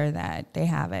make sure that they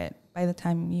have it by the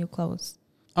time you close.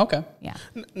 Okay. Yeah.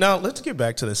 Now let's get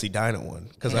back to this Edina one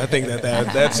because I think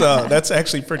that's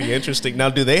actually pretty interesting. Now,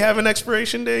 do they have an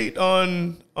expiration date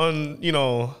on you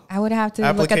know? I would have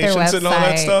to look at their applications website. and all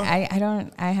that stuff?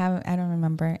 I don't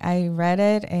remember. I read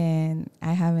it and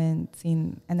I haven't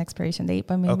seen an expiration date,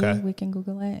 but maybe Okay. we can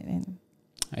Google it and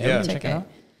Yeah. Check it out.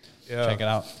 Yeah. Check it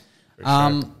out. For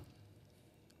sure.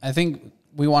 I think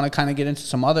we want to kind of get into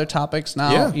some other topics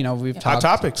now. Yeah. You know, we've Hot talked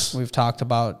topics. We've talked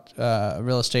about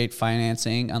real estate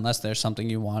financing. Unless there's something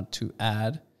you want to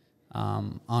add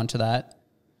onto that.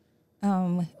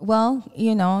 well,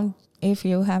 you know, if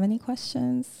you have any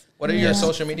questions. What are your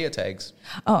social media tags?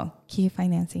 Oh, Key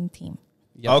Financing Team.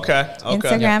 Yep. Okay.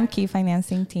 Instagram, Key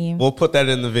Financing Team. We'll put that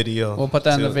in the video. We'll put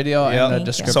that in the too. video Yep. and the Thank you.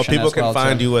 description. So people as can well,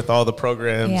 find too. you with all the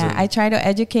programs. Yeah, and- I try to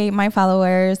educate my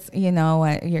followers, you know,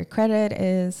 what your credit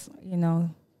is, you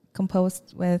know,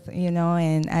 composed with, you know,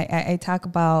 and I talk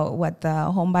about what the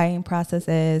home buying process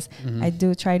is. Mm-hmm. I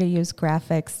do try to use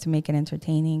graphics to make it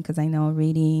entertaining because I know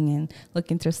reading and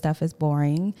looking through stuff is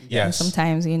boring. Yes. And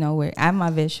sometimes, you know, I'm a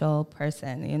visual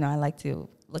person, you know, I like to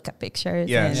look at pictures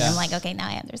Yes. and Yeah. I'm like, okay, now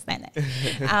I understand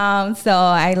it. So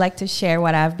I like to share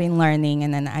what I've been learning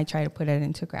and then I try to put it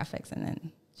into graphics and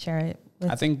then share it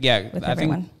with, I think with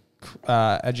everyone.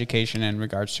 Education in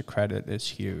regards to credit is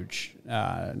huge,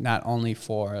 not only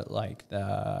for like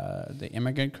the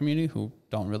immigrant community who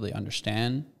don't really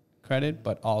understand credit,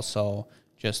 but also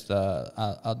just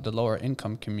the lower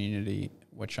income community,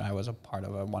 which I was a part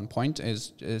of at one point.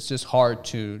 It's just hard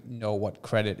to know what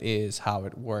credit is, how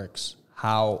it works,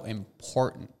 how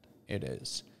important it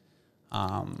is.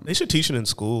 They should teach it in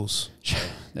schools.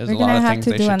 There's We're a lot gonna of have things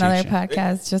to they do should another teach you.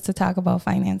 podcast just to talk about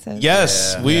finances.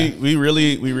 Yes, Yeah. we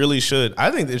really should. I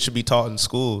think it should be taught in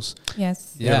schools.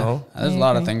 Yes. You Yeah, know? there's a I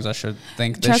lot of agree. things I should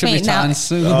think they Trust should be me, taught now- in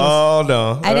soon. Oh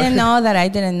no, I didn't know that I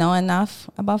didn't know enough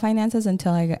about finances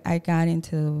until I got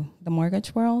into the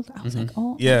mortgage world. I was like,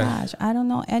 oh Yeah. my gosh, I don't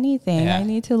know anything. Yeah. I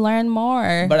need to learn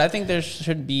more. But I think there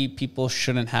should be people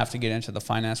shouldn't have to get into the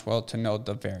finance world to know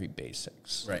the very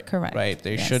basics. Right. Correct. Right.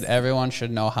 They Yes. should. Everyone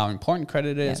should know how important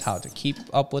credit is, Yes. how to keep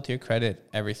up with your credit,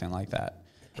 everything like that.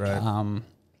 right?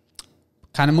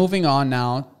 Kind of moving on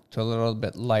now to a little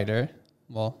bit lighter.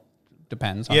 Well,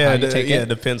 depends on Yeah, how you take it it.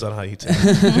 depends on how you take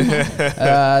it.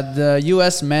 The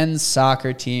U.S. men's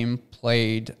soccer team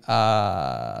played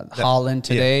Holland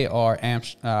today or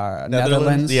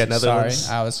Netherlands. Yeah, Netherlands.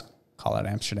 Sorry, I always call it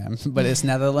Amsterdam, but it's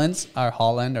Netherlands or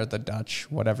Holland or the Dutch,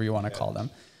 whatever you want to call them.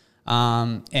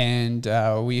 And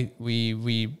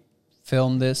we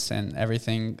filmed this and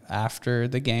everything after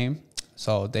the game.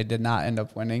 So they did not end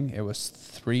up winning. It was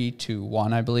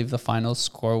 3-1, I believe the final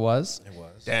score was. It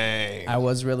was. Dang. I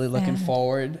was really looking Yeah.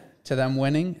 forward to them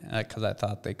winning because I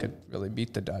thought they could really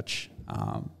beat the Dutch.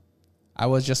 I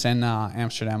was just in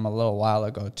Amsterdam a little while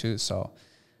ago too, so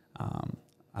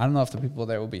I don't know if the people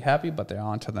there will be happy, but they're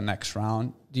on to the next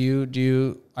round.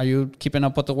 Are you keeping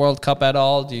up with the World Cup at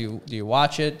all? Do you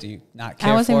watch it? Do you not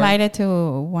care? I was for invited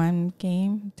to one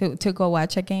game to go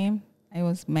watch a game. It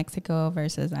was Mexico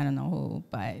versus I don't know who,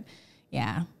 but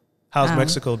yeah. How's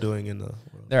Mexico doing in the world?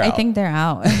 They're I out. think they're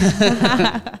out.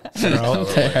 They're out?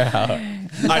 They're out.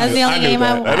 That's the only game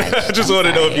I watched. I just want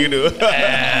to know if you knew.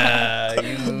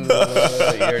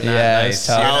 You're not Yeah, nice. it's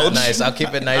You're tough. not nice. I'll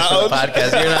keep it nice for the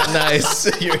podcast. You're not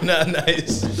nice. You're not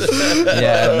nice.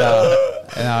 Yeah,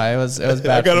 no, it was bad.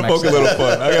 I gotta for poke a Mexico. little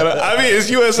fun. I mean, it's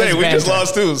USA. It's We just banter.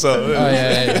 lost too, so. Oh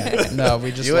yeah. No,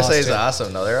 we just USA is lost it.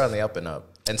 awesome though. They're on the up and up,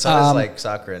 and so is like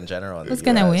soccer in general. in the Who's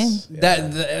gonna US. win?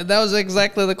 Yeah. That was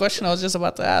exactly the question I was just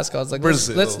about to ask. I was like,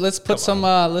 Brazil. let's put some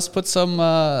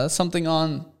something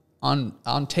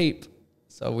on tape,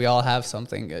 so we all have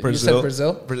something. You said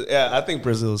Brazil. Yeah, I think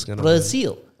Brazil's gonna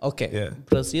Brazil. Okay. Yeah.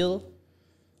 Brazil,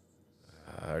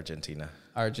 Argentina.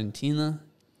 Argentina.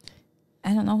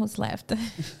 I don't know who's left.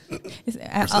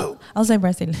 I'll say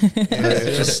Brazil.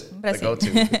 It's just the Brazil.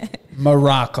 go-to.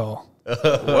 Morocco.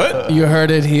 What? You heard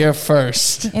it here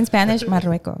first. In Spanish,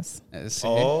 Marruecos. See?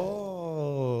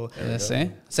 Oh.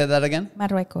 See? Say that again.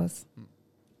 Marruecos.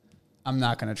 I'm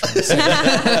not gonna try to say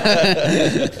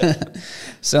it.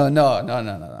 So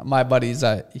no. My buddy's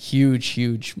a huge.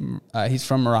 He's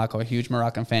from Morocco, a huge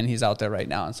Moroccan fan. He's out there right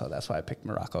now, and so that's why I picked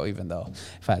Morocco. Even though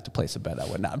if I had to place a bet, I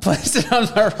would not place it on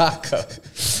Morocco.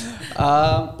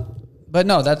 But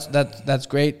no, that's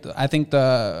great. I think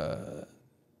do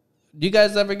you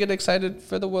guys ever get excited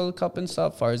for the World Cup and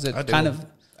stuff, or is it kind of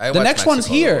the next one's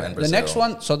here? The next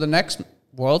one, so the next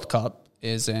World Cup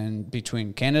is in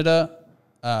between Canada,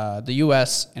 the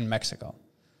U.S. and Mexico.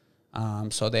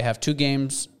 So they have two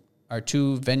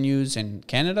venues in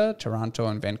Canada, Toronto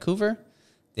and Vancouver.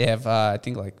 They have, I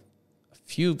think, like a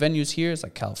few venues here. It's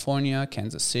like California,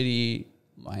 Kansas City,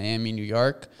 Miami, New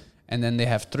York. And then they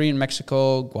have 3 in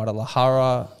Mexico,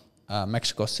 Guadalajara,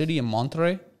 Mexico City, and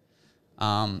Monterrey.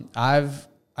 I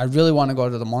really want to go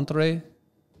to the Monterrey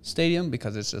Stadium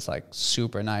because it's just like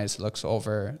super nice. It looks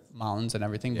over mountains and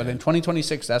everything. Yeah. But in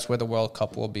 2026, that's where the World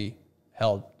Cup will be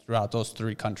held throughout those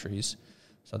 3 countries.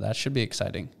 So that should be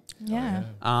exciting. Yeah.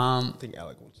 I think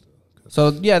Alec wants to. So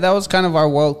yeah, that was kind of our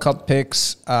World Cup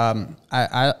picks.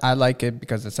 I like it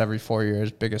because it's every 4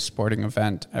 years, biggest sporting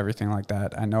event, everything like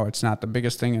that. I know it's not the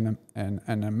biggest thing in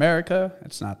America.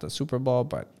 It's not the Super Bowl,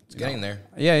 but it's getting there.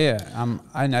 Yeah.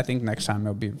 And I think next time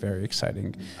it'll be very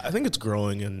exciting. I think it's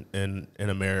growing in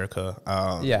America.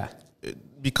 Yeah.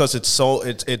 Because it's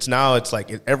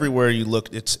like everywhere you look,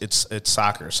 it's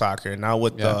soccer, and now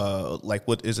with the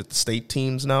what is it, the state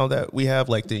teams now that we have,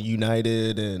 like the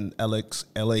United and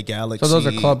LA Galaxy. So those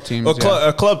are club teams,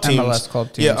 club teams, MLS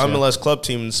club teams, MLS club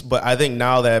teams. But I think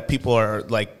now that people are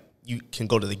like, you can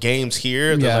go to the games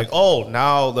here. They're like, oh,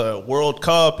 now the World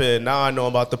Cup, and now I know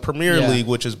about the Premier League,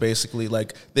 which is basically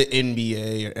like the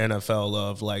NBA or NFL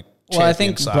of like. Well, I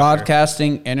think soccer.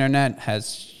 Broadcasting, internet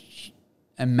has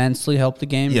immensely helped the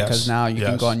game because now you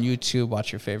can go on YouTube,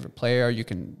 watch your favorite player. You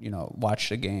can, watch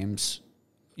the games,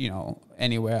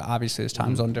 anywhere. Obviously, there's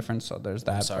time zone difference, so there's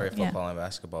that. I'm sorry, football and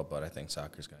basketball, but I think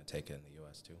soccer's going to take it in the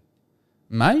U.S. too.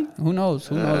 Might? Who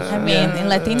knows? I mean,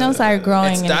 Latinos are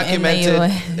growing in the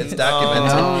U.S. It's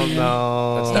documented.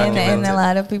 No. It's documented. And a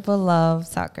lot of people love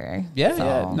soccer.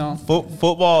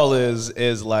 Football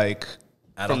is like.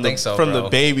 I don't think so. From the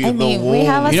baby, the womb. We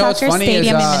have a soccer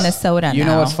stadium in Minnesota now. You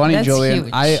know what's funny, That's Julian?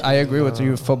 huge. I agree with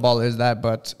you. Football is that,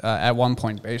 but at one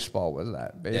point, baseball was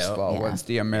that. Baseball was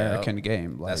the American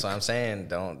game. Like, that's what I'm saying.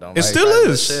 Don't. It still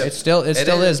is. It still is.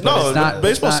 But it's not.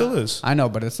 Baseball still is. I know,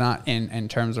 but it's not in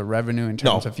terms of revenue, in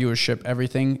terms of viewership,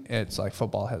 everything. It's like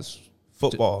football has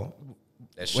football.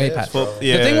 Way past.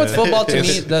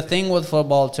 The thing with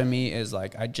football to me is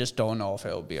like I just don't know if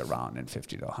it will be around in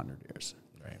 50 to 100 years.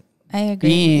 I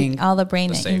agree. All the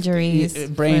brain injuries.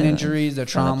 The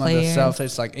trauma, the stuff.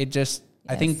 It's like, I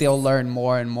think they'll learn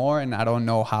more and more, and I don't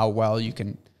know how well you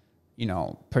can,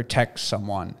 protect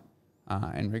someone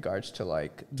in regards to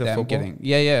like them football? getting.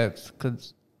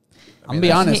 Because I'm going to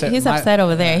be honest. He's upset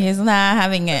over there. He's not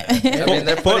having it.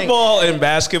 Football and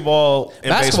basketball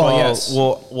and baseball yes.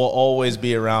 will always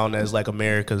be around as like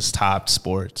America's top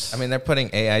sports. I mean, they're putting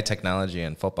AI technology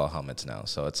in football helmets now,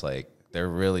 so it's like, they're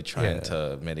really trying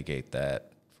to mitigate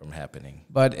that from happening.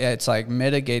 But it's like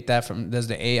mitigate that from. Does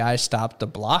the AI stop the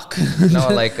block? No,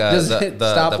 like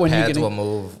the pads will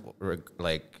move.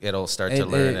 Like it'll start to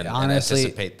learn and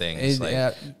anticipate things.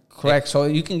 Correct. So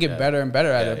you can get better and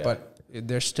better at it, but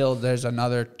there's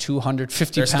another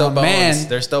 250-pound man.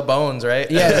 There's still bones, right?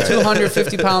 Yeah, the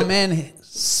 250-pound man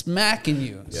smacking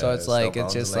you. So it's like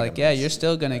it's just like you're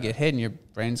still gonna get hit and your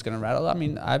brain's gonna rattle. I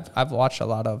mean, I've watched a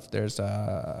lot of. There's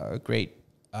a great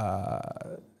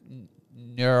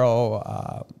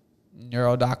neuro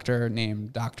doctor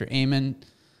named Dr. Amen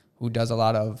who does a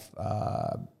lot of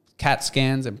CAT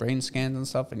scans and brain scans and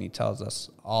stuff, and he tells us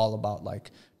all about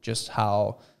like just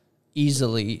how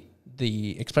easily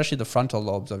especially the frontal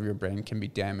lobes of your brain can be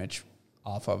damaged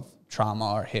off of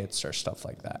trauma or hits or stuff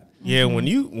like that. Yeah, when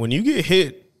you get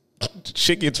hit,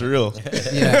 shit gets real.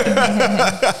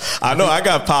 Yeah, I know. I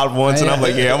got popped once, and I'm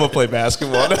like, I'm gonna play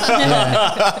basketball.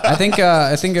 I think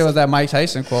it was that Mike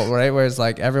Tyson quote, right, where it's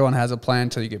like everyone has a plan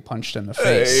until you get punched in the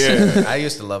face. I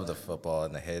used to love the football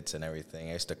and the hits and everything.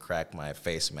 I used to crack my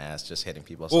face mask just hitting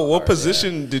people. Well, what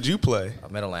position did you play? A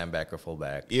middle linebacker,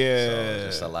 fullback. Yeah, so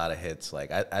just a lot of hits.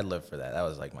 Like I lived for that. That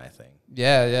was like my thing.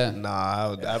 Yeah.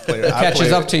 Nah, I played. It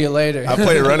catches up to you later. I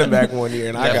played running back one year,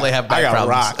 and I got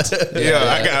rocked.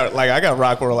 I got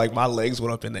rocked where like my legs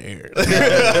went up in the air.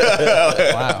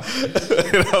 Wow.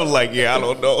 And I was like, I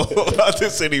don't know about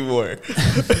this anymore.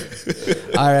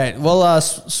 All right. Well,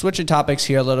 switching topics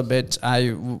here a little bit.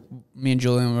 Me and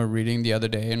Julian were reading the other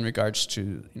day in regards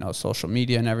to social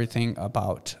media and everything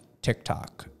about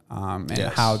TikTok. and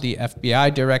how the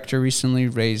FBI director recently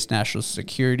raised national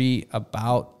security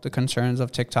about the concerns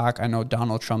of TikTok. I know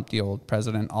Donald Trump, the old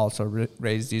president, also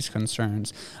raised these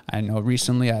concerns. I know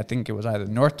recently, I think it was either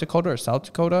North Dakota or South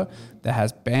Dakota that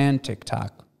has banned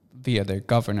TikTok via their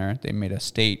governor. They made a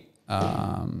state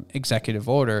executive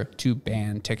order to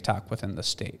ban TikTok within the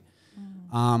state.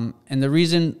 And the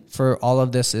reason for all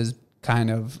of this is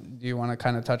do you want to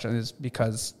kind of touch on this?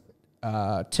 Because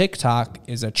TikTok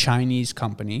is a Chinese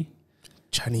company.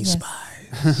 Chinese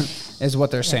spies is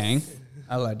what they're saying,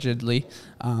 allegedly.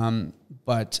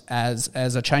 But as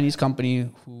a Chinese company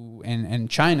who in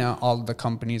China, all of the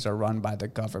companies are run by the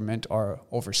government or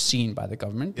overseen by the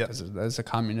government because it's a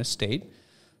communist state.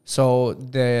 So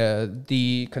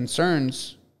the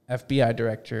concerns FBI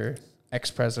director,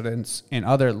 ex-presidents, and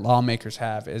other lawmakers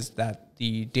have is that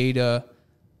the data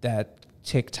that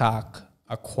TikTok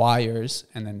acquires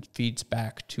and then feeds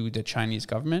back to the Chinese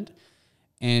government.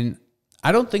 And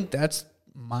I don't think that's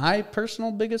my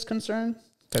personal biggest concern,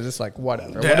 because it's like,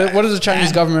 whatever. What is the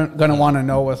Chinese government going to want to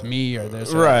know with me or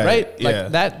this? Right?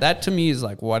 Like that to me is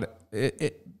like what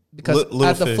it because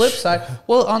at the flip side,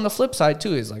 on the flip side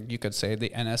too is like you could say the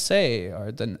NSA or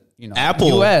the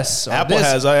Apple, US. Apple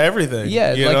has everything.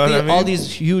 Yeah, you like know what I mean? all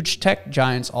these huge tech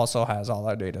giants also has all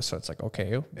our data. So it's like,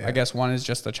 okay, I guess one is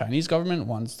just the Chinese government,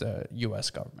 one's the US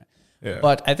government. Yeah.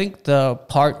 But I think the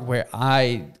part where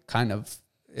I kind of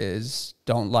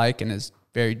don't like and is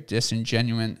very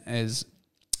disingenuous is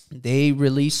they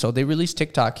release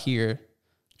TikTok here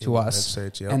to us,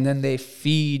 States, and then they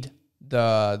feed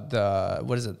the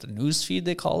what is it, the news feed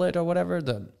they call it or whatever,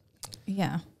 the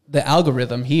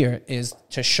algorithm here is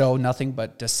to show nothing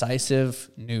but decisive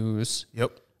news,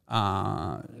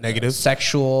 negative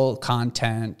sexual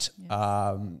content,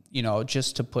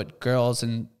 just to put girls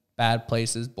in bad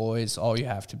places, boys, you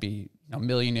have to be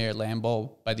millionaire,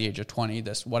 Lambo by the age of 20,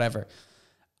 this whatever.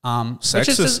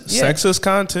 Sexist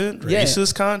content,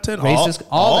 racist content,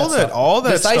 all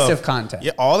that decisive stuff. Content.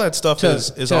 Yeah, all that stuff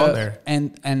is on there.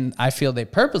 And I feel they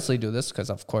purposely do this because,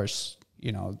 of course,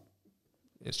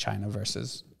 it's China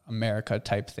versus America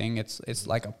type thing. It's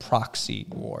like a proxy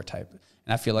war type.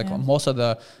 And I feel like most of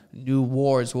the new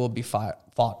wars will be fought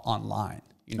online.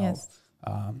 Yes.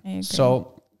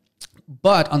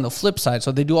 But on the flip side,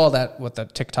 so they do all that with the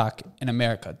TikTok in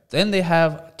America. Then they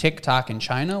have TikTok in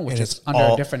China, which is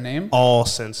under a different name. All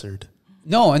censored.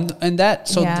 No, and that,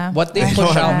 so what they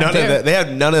push out none of that. They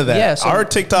have none of that. Yeah, so our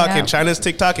TikTok and China's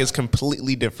TikTok is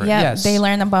completely different. Yeah, yes. They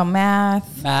learn about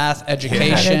math,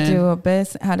 education,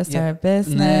 how to start a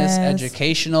business,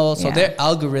 educational. So their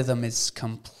algorithm is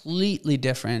completely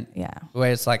different. Yeah,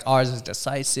 where it's like ours is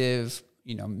decisive.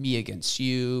 Me against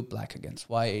you, black against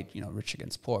white, rich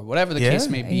against poor, whatever the case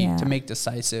may be, to make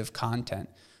decisive content.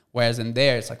 Whereas in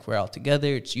there, it's like we're all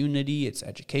together. It's unity. It's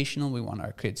educational. We want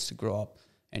our kids to grow up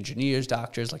engineers,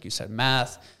 doctors, like you said,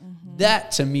 math. Mm-hmm.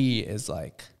 That to me is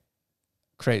like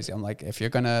crazy. I'm like, if you're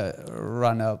going to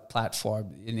run a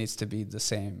platform, it needs to be the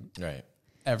same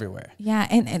everywhere. Yeah.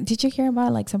 And did you hear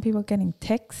about like some people getting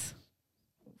tics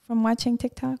from watching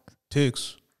TikTok?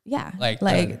 Tics? Yeah, like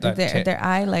their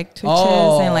eye like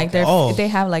twitches and like they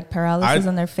have like paralysis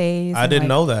on their face. I didn't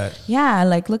know that. Yeah,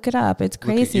 like look it up. It's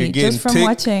crazy just from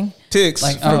watching ticks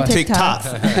from TikTok.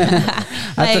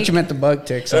 I thought you meant the bug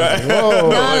ticks. I was like, whoa. No,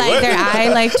 like their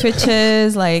eye like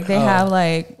twitches. Like they have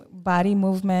like body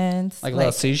movements, like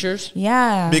little seizures.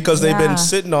 Yeah, because they've been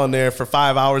sitting on there for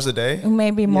 5 hours a day,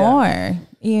 maybe more.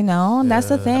 That's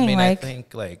the thing. I mean, like I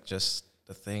think like just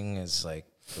the thing is like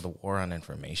for the war on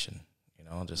information.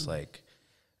 Just like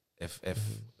if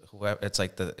whoever, it's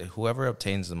like whoever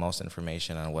obtains the most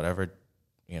information on whatever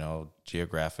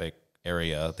geographic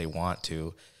area they want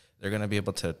to, they're going to be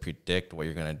able to predict what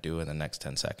you're going to do in the next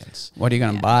 10 seconds. What are you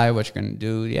going to buy? What you're going to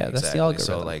do? Yeah, exactly. That's the algorithm.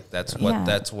 So like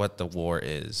that's what the war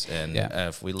is. And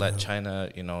if we let China,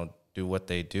 do what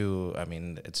they do, I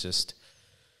mean,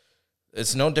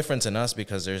 it's no difference in us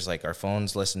because there's like our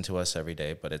phones listen to us every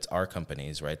day, but it's our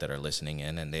companies, right, that are listening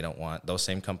in, and they don't want those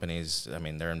same companies. I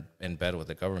mean, they're in bed with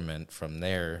the government from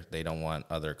there. They don't want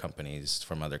other companies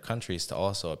from other countries to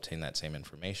also obtain that same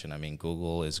information. I mean,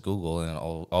 Google is Google and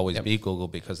it'll always be Google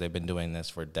because they've been doing this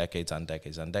for decades on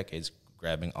decades on decades,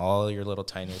 grabbing all your little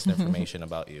tiniest information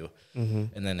about you.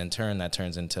 Mm-hmm. And then in turn, that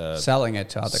turns into selling it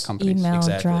to other companies. Email,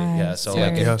 drives, yeah. So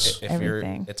like if you're,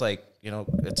 everything. it's like,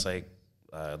 it's like,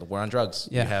 the war on drugs.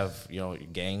 You have,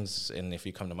 gangs, and if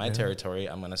you come to my territory,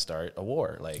 I'm going to start a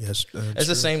war. Like, it's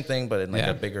the same thing, but in like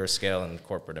a bigger scale and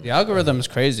corporate. The algorithm is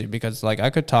crazy because, like, I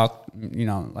could talk,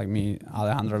 like me,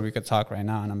 Alejandra, we could talk right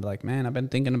now, and I'm like, man, I've been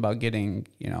thinking about getting,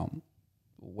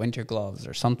 winter gloves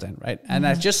or something, right? And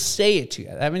I just say it to you.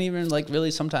 I haven't even like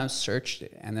really sometimes searched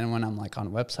it. And then when I'm like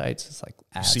on websites, it's like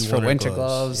ads for winter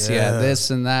gloves. Yeah,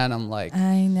 this and that. I'm like,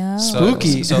 I know.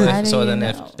 Spooky. So How do you then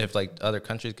know? if like other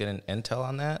countries get an intel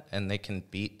on that and they can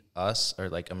beat us or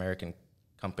like American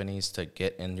companies to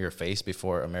get in your face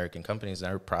before American companies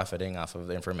are profiting off of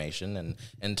the information, and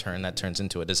in turn that turns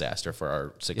into a disaster for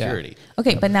our security.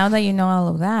 Okay, but now that you know all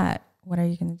of that, what are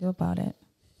you going to do about it?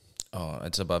 Oh,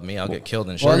 it's above me. I'll get killed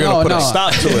and well, shot. We're gonna put a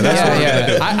stop to it. That's what we're gonna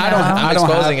do. I don't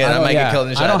exposing have, it. I might get killed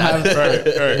and I don't shot.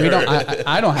 have.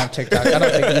 I don't have TikTok. I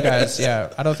don't think you guys.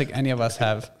 Yeah, I don't think any of us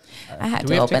have. I had Do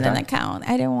to we have open an TikTok? account.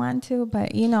 I didn't want to,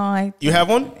 but You have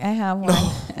one? I have one.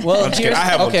 Well, I'm just kidding. I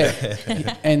have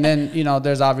okay. And then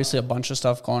there's obviously a bunch of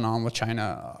stuff going on with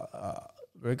China.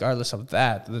 Regardless of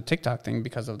that, the TikTok thing,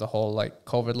 because of the whole like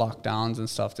COVID lockdowns and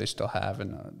stuff, they still have,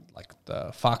 and like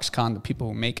the Foxconn, the people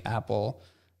who make Apple,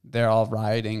 they're all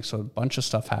rioting. So a bunch of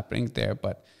stuff happening there.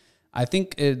 But I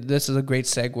think this is a great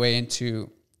segue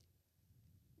into: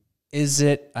 is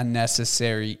it a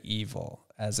necessary evil,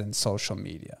 as in social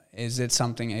media? Is it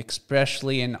something,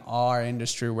 especially in our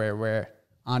industry where we're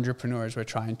entrepreneurs, we're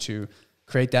trying to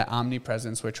create that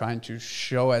omnipresence, we're trying to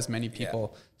show as many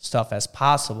people stuff as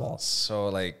possible. So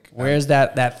like, Where's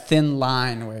that thin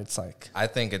line where it's like, I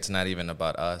think it's not even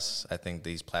about us. I think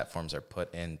these platforms are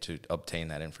put in to obtain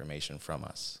that information from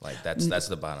us. Like that's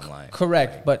the bottom line.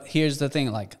 correct. But here's the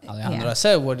thing, like Alejandra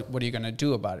said, what are you going to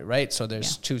do about it, right? So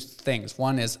there's two things.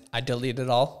 One is I delete it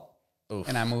all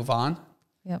and I move on.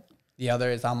 Yep. The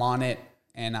other is I'm on it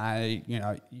and I,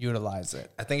 utilize it.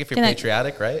 I think if you're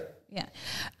patriotic, right? Yeah.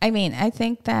 I mean, I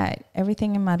think that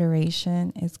everything in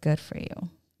moderation is good for you,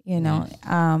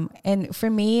 and for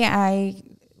me,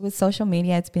 with social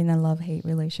media, it's been a love-hate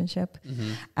relationship.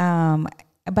 But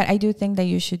I do think that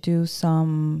you should you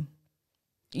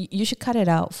should cut it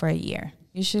out for a year.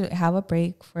 You should have a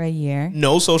break for a year.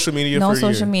 No social media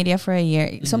for a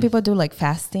year. Some people do like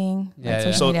fasting.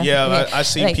 I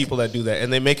see people that do that,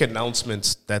 and they make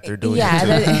announcements that they're doing it.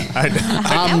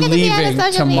 I'm leaving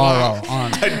tomorrow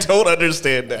on. I don't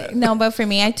understand that. No, but for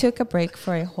me, I took a break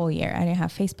for a whole year. I didn't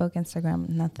have Facebook, Instagram,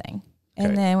 nothing.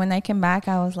 And then when I came back,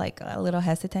 I was like a little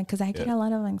hesitant because I get a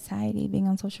lot of anxiety being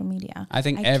on social media. I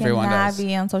think everyone does.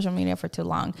 Be on social media for too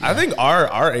long. I think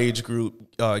our age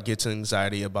group gets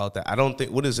anxiety about that. I don't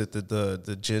think, what is it,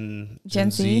 the Gen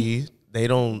Z? They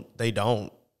don't.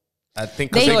 I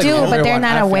think they do, but they're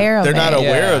not aware of it. They're not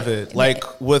aware of it.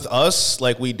 Like with us,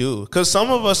 like we do. Because some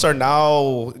of us are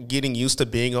now getting used to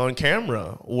being on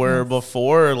camera. Where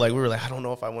before, like we were like, I don't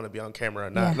know if I want to be on camera or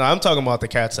not. Yeah. Now I'm talking about the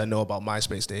cats that know about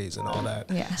MySpace days and all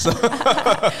that. Yeah.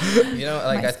 I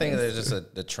think there's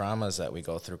just the traumas that we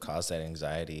go through cause that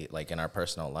anxiety, like in our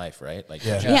personal life, right? Like,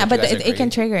 yeah, but it can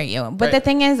trigger you. But the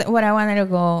thing is, what I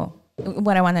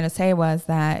wanted to say was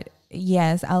that,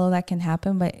 yes, all of that can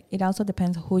happen, but it also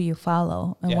depends who you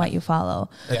follow and what you follow.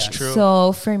 That's true.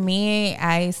 So for me,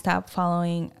 I stopped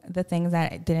following the things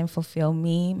that didn't fulfill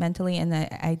me mentally and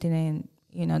that I didn't,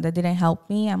 that didn't help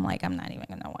me. I'm like, I'm not even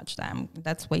going to watch that.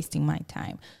 That's wasting my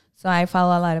time. So I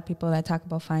follow a lot of people that talk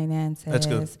about finances. That's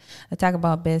good. That talk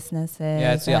about businesses.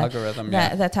 Yeah, it's the algorithm.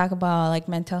 That talk about like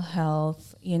mental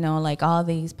health, like all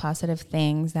these positive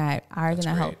things that are going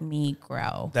to help me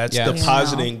grow. That's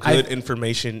depositing good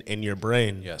information in your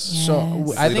brain. Yes.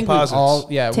 So I think we've all,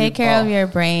 take care of your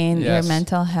brain. Your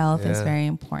mental health is very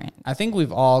important. I think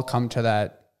we've all come to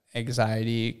that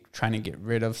anxiety, trying to get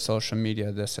rid of social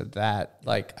media, this or that.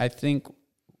 Like, I think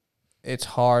it's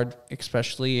hard,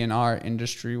 especially in our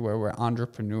industry where we're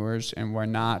entrepreneurs and we're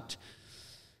not,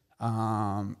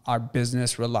 our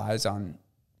business relies on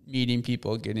meeting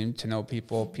people, getting to know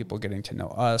people, people getting to know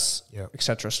us, et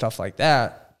cetera, stuff like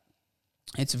that.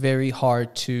 It's very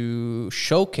hard to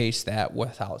showcase that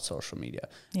without social media.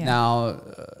 Yeah. Now,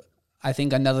 I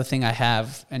think another thing I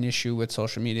have an issue with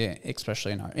social media,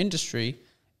 especially in our industry,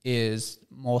 is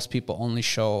most people only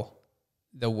show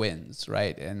the wins,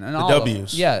 right? And the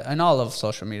W's. And all of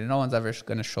social media. No one's ever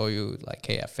going to show you like,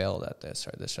 hey, I failed at this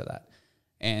or that.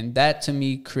 And that to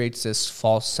me creates this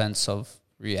false sense of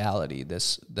reality,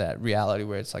 that reality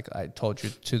where it's like I told you,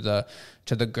 to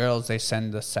the girls they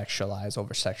send the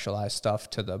over sexualized stuff,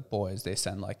 to the boys they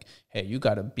send like, hey, you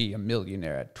got to be a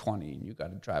millionaire at 20 and you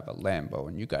got to drive a Lambo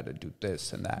and you got to do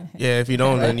this and that. Yeah, if you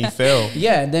don't, then you fail.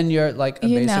 Yeah, and then you're like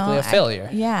basically a failure.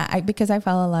 Because I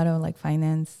follow a lot of like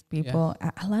finance people.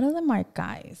 A lot of them are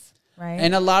guys, right?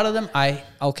 And a lot of them,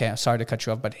 I'm sorry to cut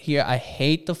you off, but here I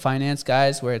hate the finance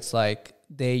guys where it's like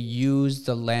they use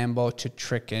the Lambo to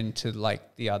trick into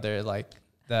like the other, like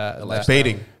the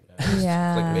baiting.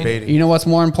 Yeah. Baiting. You know what's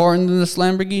more important than this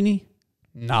Lamborghini?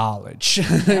 knowledge.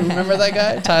 Remember that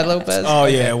guy, Ty Lopez? Oh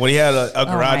yeah, when he had a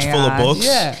garage full of books.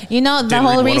 Yeah. You know, the Didn't read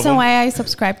whole one of reason them. why I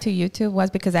subscribed to YouTube was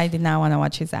because I did not want to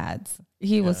watch his ads.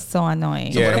 He was so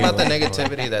annoying. Yeah. What about the he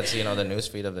negativity that's, the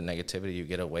newsfeed of the negativity? You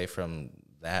get away from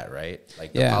that, right?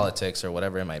 Like the Yeah. politics or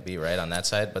whatever it might be, right? On that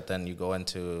side. But then you go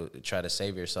into try to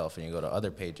save yourself and you go to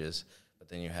other pages. But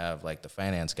then you have like the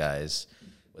finance guys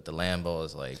with the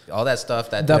Lambos, like all that stuff.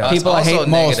 That The that's people I also hate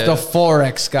most, negative. the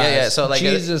Forex guys. Yeah. So like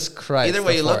Jesus Christ. Either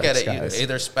way the you look at Forex it,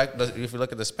 guys. if you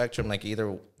look at the spectrum, like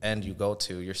either end you go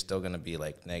to, you're still gonna be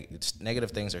like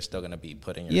negative things are still gonna be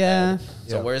put in your head.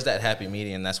 So where's that happy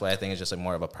medium? That's why I think it's just like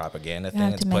more of a propaganda You thing.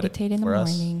 have It's to put meditate in the for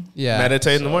us. morning. Yeah.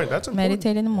 Meditate in the morning. That's important.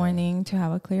 Meditate in the morning to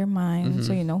have a clear mind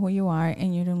so you know who you are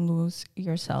and you don't lose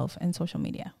yourself in social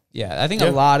media. Yeah, I think a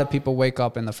lot of people wake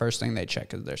up and the first thing they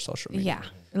check is their social media.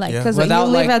 Yeah. Like, Yeah. because you Without,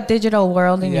 live like- a digital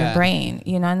world in Yeah. your brain,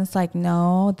 and it's like,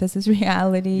 no, this is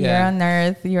reality. Yeah. You're on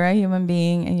earth. You're a human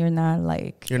being and you're not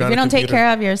like, You're if not you a don't take computer.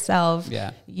 care of yourself,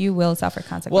 Yeah. you will suffer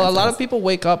consequences. Well, a lot of people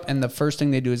wake up and the first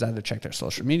thing they do is either check their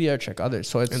social media or check others.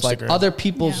 So it's like Instagram. other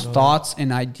people's thoughts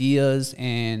and ideas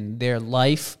and their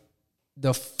life.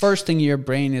 The first thing your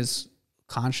brain is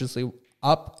consciously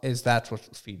up is that's what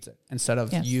feeds it. Instead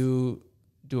of Yes. you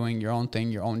doing your own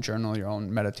thing, your own journal, your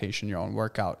own meditation, your own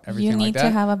workout, everything need like that. to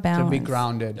have a To be balance.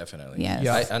 grounded. Definitely. Yes.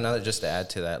 Yeah. Another, just to add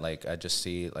to that, like I just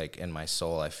see like in my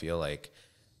soul, I feel like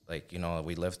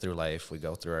we live through life, we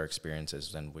go through our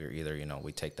experiences, and we're either,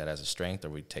 we take that as a strength or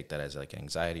we take that as like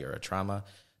anxiety or a trauma.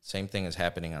 Same thing is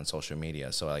happening on social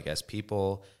media. So like as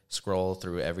people scroll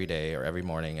through every day or every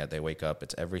morning as they wake up,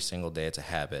 it's every single day, it's a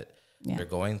habit. Yeah. They're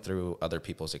going through other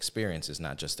people's experiences,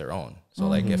 not just their own. So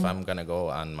like if I'm going to go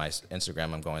on my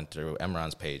Instagram, I'm going through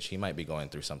Emron's page. He might be going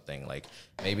through something like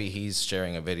maybe he's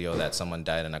sharing a video that someone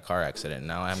died in a car accident.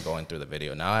 Now I'm going through the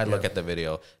video. Now I look at the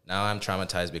video. Now I'm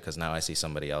traumatized because now I see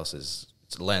somebody else's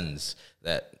lens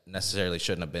that necessarily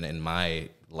shouldn't have been in my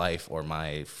life or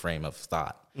my frame of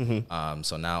thought.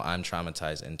 So now I'm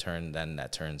traumatized in turn. Then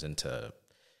that turns into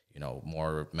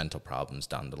more mental problems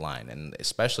down the line. And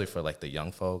especially for like the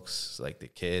young folks, like the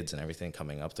kids and everything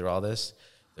coming up through all this,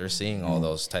 they're seeing all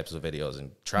those types of videos and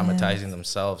traumatizing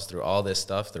themselves through all this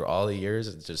stuff, through all the years.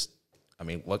 It's just,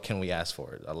 what can we ask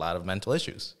for? A lot of mental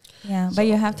issues. Yeah, but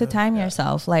you have to time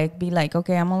yourself. Like, be like,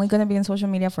 okay, I'm only going to be on social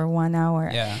media for 1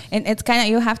 hour. Yeah. And it's kind of,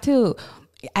 you have to,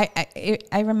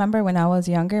 I remember when I was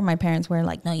younger, my parents were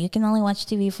like, no, you can only watch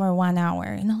TV for 1 hour.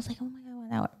 And I was like, oh my God,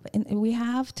 1 hour. And we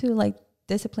have to like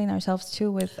discipline ourselves too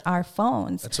with our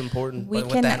phones. That's important. We But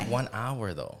can, with that 1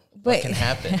 hour though, but- what can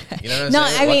happen? You know what I'm no,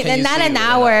 saying? I What mean, can you not see an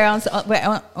with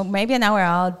hour, or maybe an hour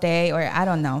all day, or I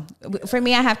don't know. For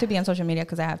me, I have to be on social media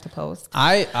because I have to post.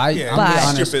 I'm But-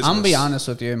 gonna be honest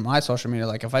with you. In my social media,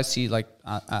 like if I see, like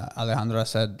Alejandra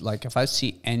said, like if I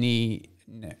see any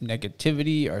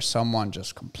negativity or someone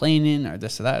just complaining or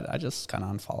this or that, I just kind of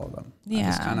unfollow them. I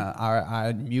just Yeah. kind of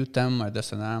I mute them or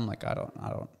this and that. I'm like,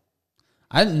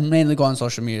 I mainly go on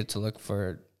social media to look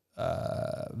for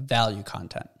value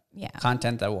content. Yeah.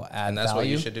 Content that will add And that's what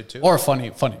value. you should do too. Or funny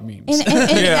memes.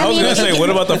 Yeah, I was gonna say, what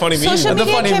about the funny memes? Social The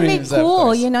media funny can be memes, of cool,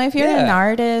 course. if you're an Yeah.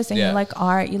 artist and Yeah. you like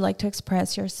art, you like to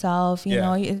express yourself. You Yeah.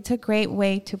 know, it's a great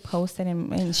way to post it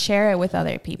and share it with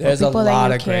other people. There's a people lot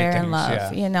that of you great care things. and love.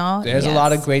 Yeah. You know, There's a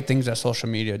lot of Yes. great things that social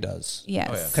media does. Yes.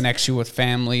 Oh, yeah. Connects you with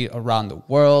family around the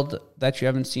world that you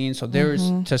haven't seen. So there's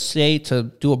to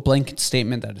do a blanket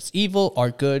statement that it's evil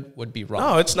or good would be wrong.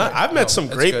 No, it's not. I've met some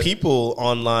it's great good. people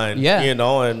online, Yeah.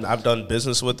 and I've done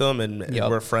business with them and Yep.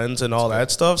 we're friends and all that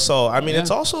stuff. So, I mean,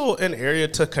 it's also an area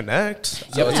to connect. So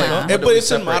it's Yeah. like, what do But we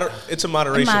it's in separate? it's in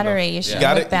moderation. though. moderation, You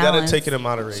gotta with balance. take it in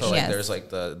moderation. So like Yes. there's like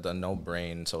the no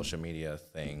brain social media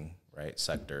thing, right?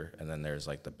 Sector, and then there's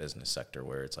like the business sector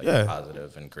where it's like Yeah.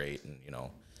 positive and great, and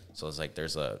so it's like there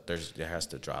has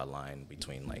to draw a line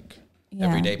between like Yeah.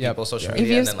 everyday Yep. people social If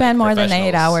media. you and then, spend like, more than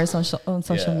 8 professionals. hours on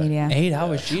social Yeah. media. 8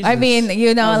 hours, Jesus. I mean,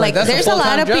 I was like, that's a there's a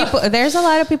lot of full-time job. people. There's a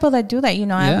lot of people that do that.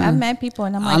 Yeah. I've met people,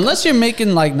 and I'm like, Unless you're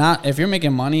making if you're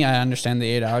making money, I understand the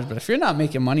 8 hours. But if you're not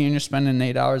making money and you're spending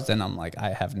 8 hours, then I'm like, I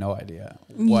have no idea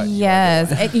what.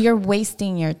 yes, you're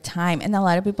wasting your time, and a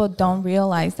lot of people don't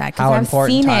realize that How because I've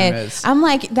important seen time it. is. I'm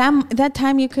like that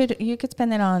time you could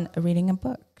spend it on reading a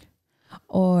book.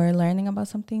 Or learning about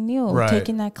something new, Right.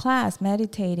 taking a class,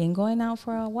 meditating, going out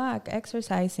for a walk,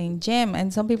 exercising, gym.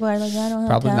 And some people are like, I don't have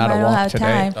Probably time. not a I don't walk have today.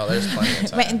 time. No, there's plenty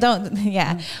of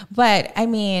time. But But I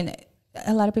mean,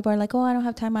 a lot of people are like, oh, I don't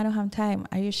have time. I don't have time.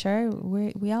 Are you sure?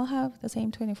 We all have the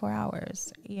same 24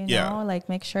 hours. You know, Yeah. like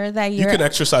make sure that You you're. can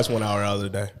exercise 1 hour out of the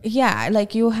day. Yeah,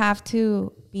 like you have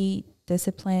to be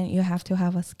discipline. You have to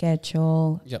have a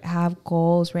schedule, have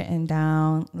goals written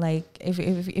down. Like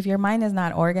if your mind is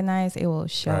not organized, it will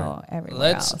show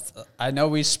everywhere else. I know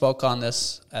we spoke on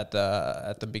this at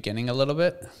the beginning a little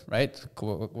bit, right?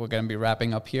 We're going to be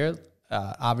wrapping up here.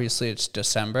 Obviously, it's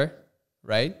December,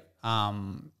 right?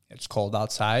 It's cold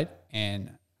outside,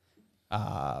 and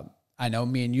I know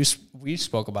me and you, we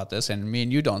spoke about this, and me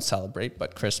and you don't celebrate,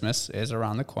 but Christmas is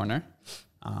around the corner.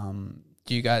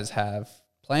 Do you guys have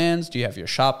plans? Do you have your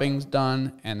shoppings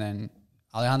done? And then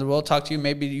Alejandra will talk to you.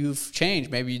 Maybe you've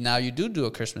changed. Maybe now you do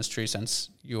a Christmas tree since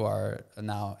you are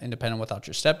now independent without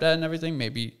your stepdad and everything.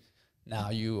 Maybe now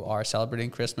you are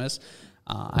celebrating Christmas.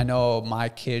 I know my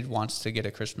kid wants to get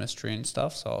a Christmas tree and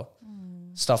stuff, so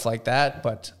stuff like that.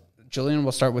 But Julian,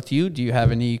 we'll start with you. Do you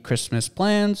have any Christmas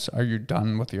plans? Are you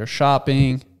done with your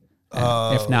shopping?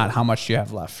 And if not, how much do you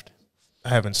have left? I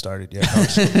haven't started yet.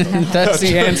 That's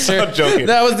the answer. I'm joking.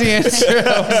 That was the answer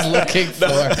I was looking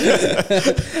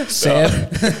for. Sam?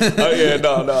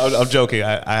 No, I'm joking.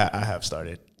 I have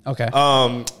started. Okay.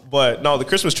 But no, the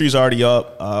Christmas tree's already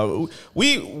up. I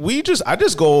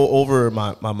just go over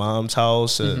my mom's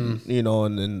house, and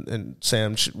and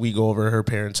Sam, we go over her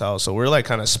parents' house. So we're like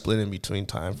kind of split in between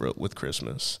time with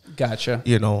Christmas. Gotcha.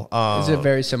 Is it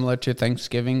very similar to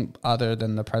Thanksgiving, other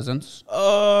than the presents?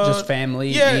 Just family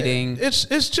eating. It's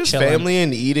just chilling. family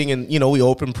and eating, and we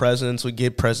open presents, we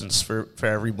get presents for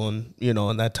everyone,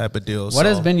 and that type of deal. What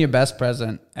has been your best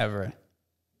present ever?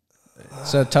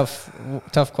 It's a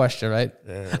tough question, right?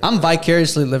 Yeah. I'm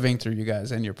vicariously living through you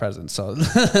guys and your presents. So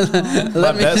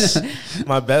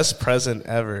my best present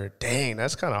ever. Dang,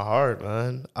 that's kind of hard,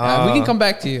 man. We can come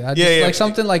back to you. Like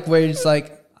something like where it's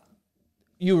like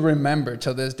you remember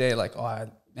till this day, like,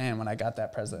 when I got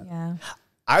that present. Yeah.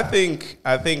 I think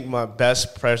my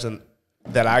best present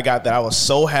that I got that I was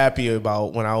so happy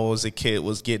about when I was a kid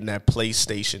was getting that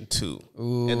PlayStation 2.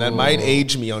 Ooh. And that might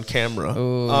age me on camera.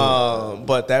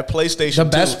 But that PlayStation 2. The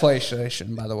best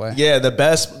PlayStation, by the way. Yeah, the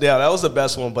best. Yeah, that was the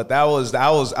best one. But I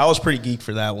was pretty geek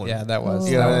for that one. Yeah, that was.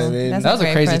 Ooh, you know what I mean? That was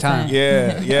a crazy time.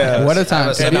 Yeah. What a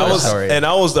time. And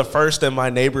I was the first in my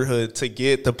neighborhood to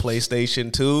get the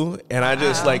PlayStation 2. And I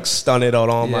just like stunted on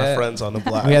all my friends on the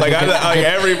block.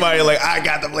 Everybody like, I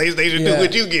got the PlayStation 2.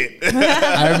 What'd you get?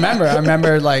 I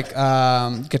remember like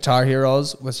Guitar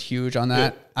Heroes was huge on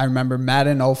that. I remember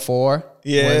Madden 04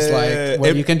 was like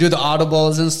where you can do the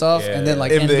audibles and stuff, and then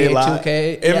like NBA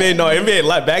 2K. NBA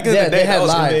Live. Back in the day, they had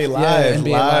live. NBA Live.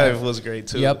 NBA Live was great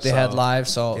too. Yep, they had live.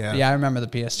 So I remember the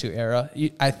PS2 era.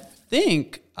 I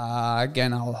think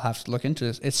again, I'll have to look into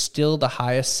this. It's still the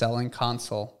highest selling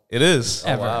console. It is.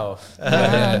 Ever. Oh,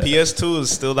 wow. PS2 is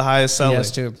still the highest selling.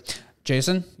 PS2.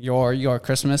 Jason, your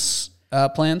Christmas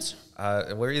plans?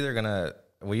 We're either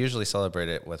we usually celebrate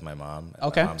it with my mom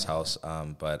at my mom's house,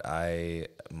 but I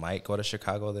might go to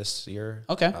Chicago this year.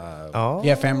 Okay. You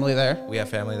have family there? We have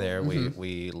family there. Mm-hmm.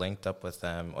 We linked up with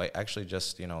them. I actually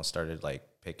just, started like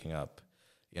picking up,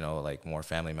 like more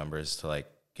family members to like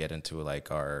get into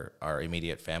like our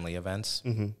immediate family events.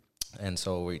 Mm-hmm. And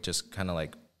so we just kind of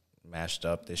like mashed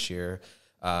up this year.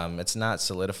 It's not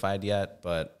solidified yet,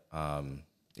 but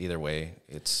either way,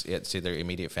 it's either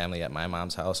immediate family at my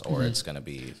mom's house or it's going to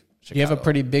be Chicago. Do you have a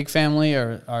pretty big family,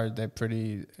 or are they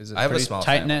pretty? Is it I have pretty a small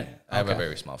tight knit? I have a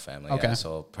very small family. Okay,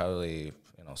 so probably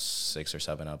 6 or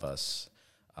 7 of us.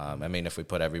 I mean, if we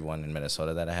put everyone in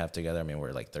Minnesota that I have together, I mean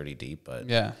we're like 30 deep. But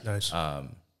yeah, nice.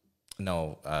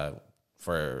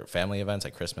 For family events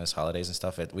like Christmas, holidays, and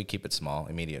stuff, we keep it small,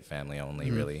 immediate family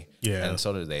only, really. Yeah, and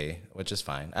so do they, which is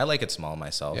fine. I like it small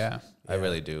myself. Yeah, I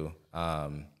really do.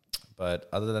 But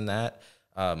other than that,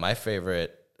 my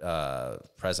favorite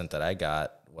present that I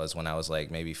got was when I was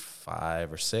like maybe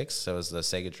 5 or 6. So it was the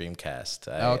Sega Dreamcast.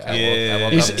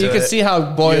 You can see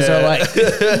how boys are like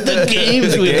the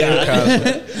games we got.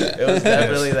 It was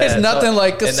definitely that. It's nothing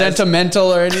like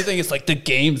sentimental or anything. It's like the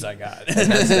games I got.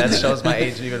 That shows my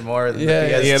age even more. Than the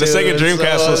Sega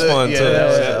Dreamcast was fun too.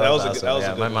 That was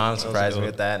awesome. My mom surprised me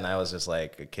with that, and I was just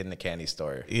like a kid in a candy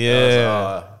store.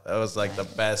 Yeah, that was like the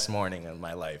best morning of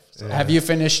my life. So. Have you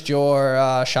finished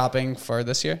your shopping for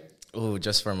this year? Ooh,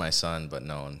 just for my son, but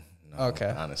no,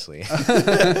 okay. Honestly.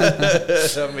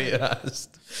 I'll be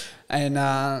honest. And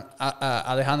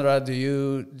Alejandra,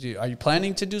 are you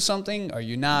planning to do something? Are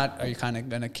you not? Are you kind of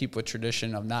going to keep with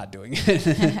tradition of not doing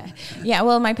it? Yeah,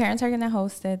 well, my parents are going to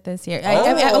host it this year.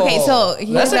 Okay, so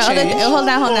here's hold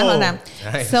on.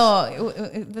 Nice. So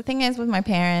the thing is with my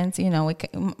parents,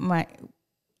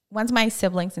 once my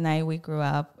siblings and I, we grew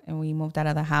up and we moved out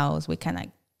of the house, we kind of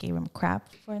gave them crap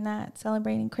for not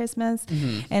celebrating Christmas.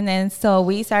 Mm-hmm. And then so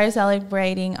we started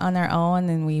celebrating on our own,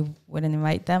 and we wouldn't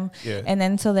invite them. Yeah. And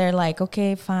then so they're like,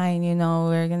 okay, fine, you know,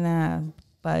 we're gonna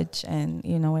budge, and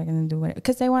you know, we're gonna do it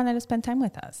because they wanted to spend time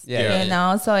with us. Yeah. You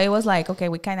know, so it was like, okay,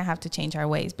 we kind of have to change our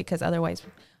ways because otherwise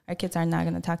our kids are not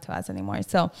gonna talk to us anymore.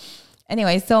 So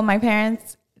anyway, so my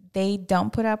parents, they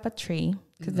don't put up a tree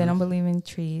because they don't believe in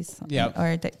trees. Yep.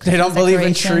 Or They don't believe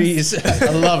in decorations. trees. I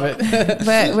love it.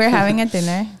 But we're having a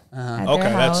dinner at Okay, their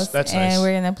house, that's and nice.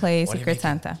 we're gonna play What are you Secret making?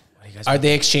 Santa. What are you guys? Are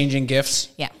they exchanging gifts?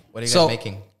 Yeah. What are you guys So-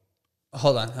 making?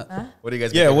 Hold on. What are you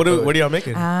guys? Yeah, making what for do food? what are y'all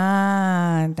making?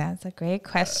 Ah, that's a great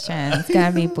question. It's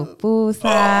gonna be pupusas,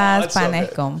 that's so panes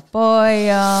good. con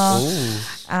pollo,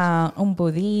 un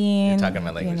budín. You're talking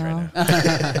my language right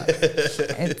now.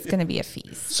 It's gonna be a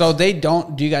feast. So they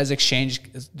don't. Do you guys exchange?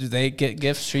 Do they get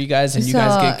gifts for you guys, and you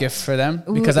guys So- get gifts for them?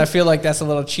 Because I feel like that's a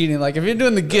little cheating. Like if you're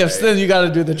doing the gifts, then you got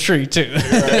to do the tree too.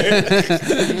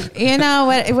 You know,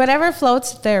 whatever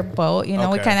floats their boat. You know,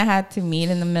 we Okay. kind of had to meet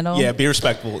in the middle. Yeah, be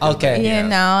respectful. Okay. You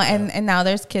know, and now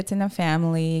there's kids in the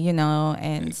family. You know,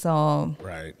 and so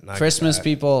Right. Not Christmas that.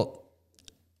 people.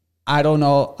 I don't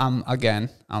know. I'm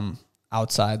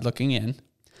outside looking in.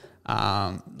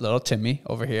 Little Timmy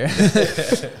over here.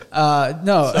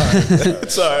 No,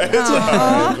 It's all right. It's all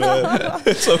right, man.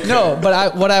 It's okay. no.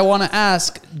 But what I want to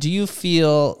ask: do you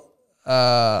feel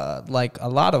like a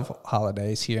lot of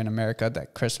holidays here in America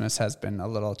that Christmas has been a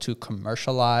little too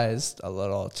commercialized, a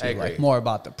little too agree. like more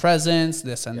about the presents,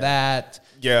 this and that,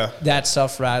 Yeah. that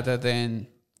stuff rather than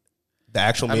The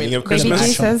actual I meaning mean, of baby Christmas.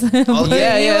 Jesus. Oh,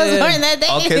 yeah, He yeah, was yeah. born that day.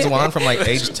 All kids want from like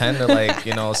age 10 to like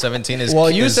 17 is well,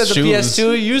 you is said the shoes.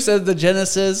 PS2, you said the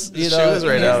Genesis, you know, shoes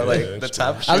right yeah. now, like the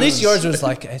top shoes. At least yours was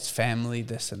like it's family,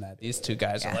 this and that. These two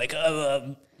guys are like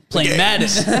playing Madden.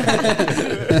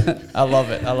 I love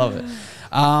it. I love it.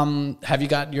 Have you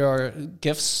got your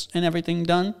gifts and everything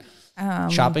done?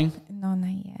 Shopping? No, not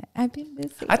yet. I've been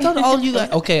busy. I thought all you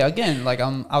guys. Okay, again, like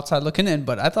I'm outside looking in,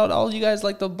 but I thought all you guys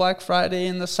like the Black Friday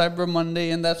and the Cyber Monday,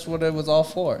 and that's what it was all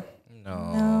for. No.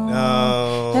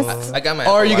 No. That's, I got my.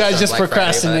 Or Apple you Watch guys on just Black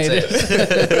Friday, but procrastinated.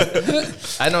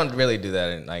 that's it. I don't really do that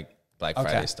in like Black Okay.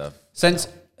 Friday stuff.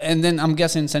 And then I'm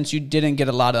guessing since you didn't get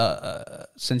a lot of,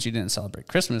 since you didn't celebrate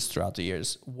Christmas throughout the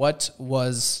years, what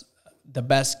was the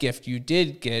best gift you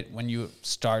did get when you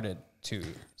started to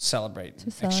celebrate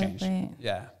exchange? celebrate.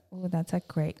 Yeah. oh, that's a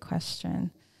great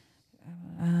question.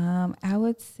 I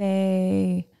would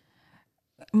say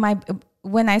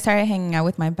when I started hanging out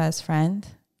with my best friend,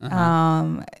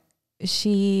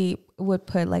 she would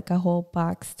put like a whole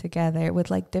box together with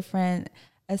like different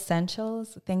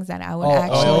essentials, things that I would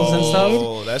actually oils and need. stuff?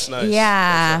 Oh, that's nice.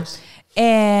 Yeah. That's nice.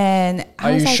 And I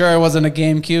Are was you like, sure it wasn't a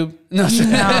GameCube? No.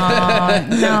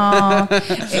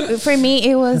 No. For me,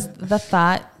 it was the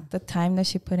thought, the time that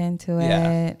she put into it,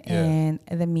 Yeah. and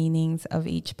the meanings of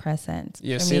each present.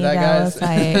 You For see me, that, guys? was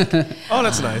like, Oh,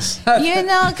 that's nice. you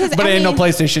know, because But it ain't no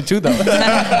PlayStation 2 though.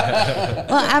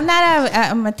 Well, I'm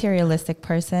not a materialistic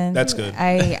person. That's good.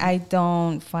 I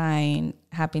don't find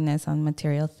happiness on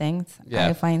material things. Yeah.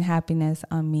 I find happiness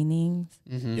on meanings.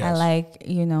 I Yes. like,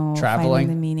 Traveling. finding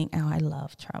the meaning. Oh, I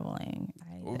love traveling.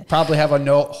 Probably have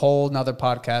a whole nother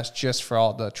podcast just for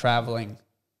all the traveling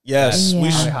Yes. Yeah.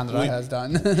 We should. Alejandra has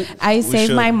done. I save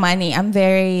should. my money. I'm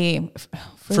very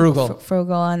Frugal.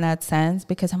 frugal in that sense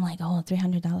because I'm like, oh,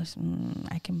 $300.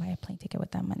 I can buy a plane ticket with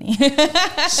that money.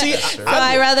 See, So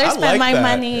I'd rather spend like my that.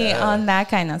 money on that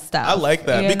kind of stuff. I like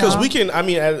that you because know? we can. I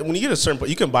mean, when you get a certain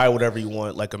point, you can buy whatever you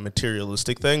want, like a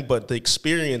materialistic thing. But the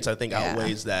experience, I think,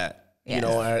 outweighs that. You Yes.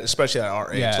 know, especially at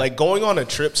our age, Yeah. like going on a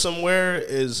trip somewhere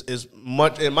is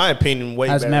much, in my opinion, way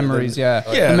Has better memories, than,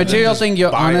 yeah. The material than thing you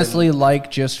just buying- honestly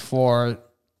like just for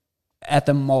at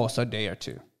the most a day or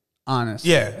two.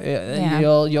 Honestly. Yeah.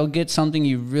 You'll get something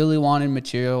you really wanted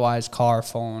material wise, car,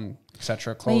 phone,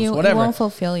 etc., But clothes, it whatever. won't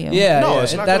fulfill you. Yeah, No, yeah.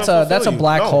 it's not That's gonna a fulfill you.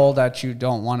 black No. hole that you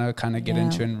don't want to kind of get Yeah.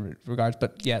 into in regards.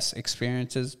 But yes,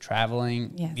 experiences,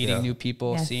 traveling, Yes. meeting Yeah. new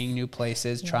people, Yes. seeing new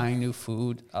places, trying new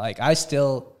food. Like I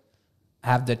still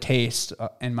have the taste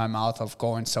in my mouth of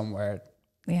going somewhere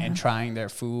Yeah. and trying their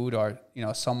food, or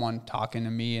someone talking to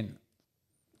me and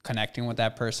connecting with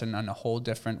that person on a whole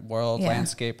different world, Yeah.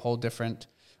 landscape, whole different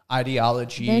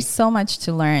ideology. There's so much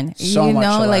to learn. So much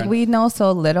to like learn. we know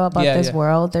so little about Yeah, this yeah.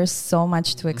 world. There's so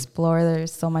much to explore.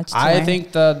 There's so much to I learn.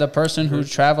 think the person who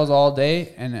travels all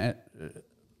day and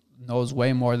knows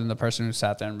way more than the person who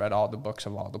sat there and read all the books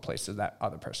of all the places that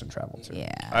other person traveled to.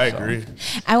 Yeah. I agree.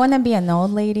 I want to be an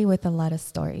old lady with a lot of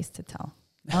stories to tell.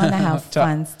 I want to have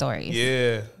fun stories.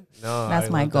 Yeah. No, That's I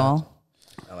my love goal.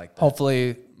 I like that.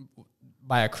 Hopefully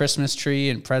buy a Christmas tree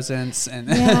and presents and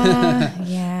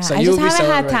Yeah. So I you'll just be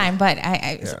haven't had celebrating. time, but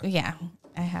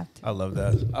I have to. I love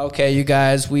that. Okay, you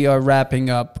guys, we are wrapping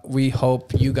up. We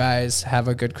hope you guys have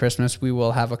a good Christmas. We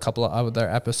will have a couple of other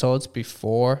episodes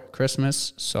before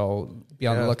Christmas, so be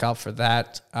on the lookout for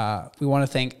that. We want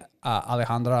to thank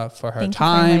Alejandra for her Thank you for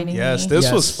time. inviting Yes, me.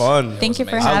 this was fun. Thank you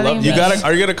for amazing. having me. You gotta.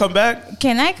 Are you gonna come back?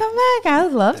 Can I come back? I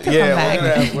would love to come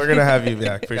back. We're gonna have you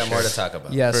back for Got sure. more to talk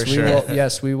about. Yes, For we sure. will.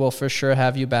 Yes, we will for sure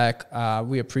have you back.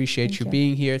 We appreciate Thank you you.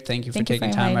 being here. Thank you for Thank you for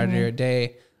taking time out of inviting me. your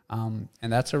day.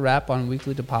 And that's a wrap on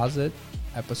Weekly Deposit,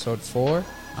 episode 4.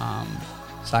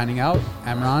 Signing out,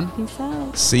 Amran. Peace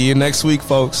out. See you next week,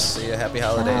 folks. See you. Happy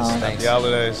holidays. Ciao. Thanks. Happy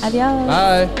holidays. Adios.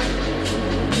 Bye.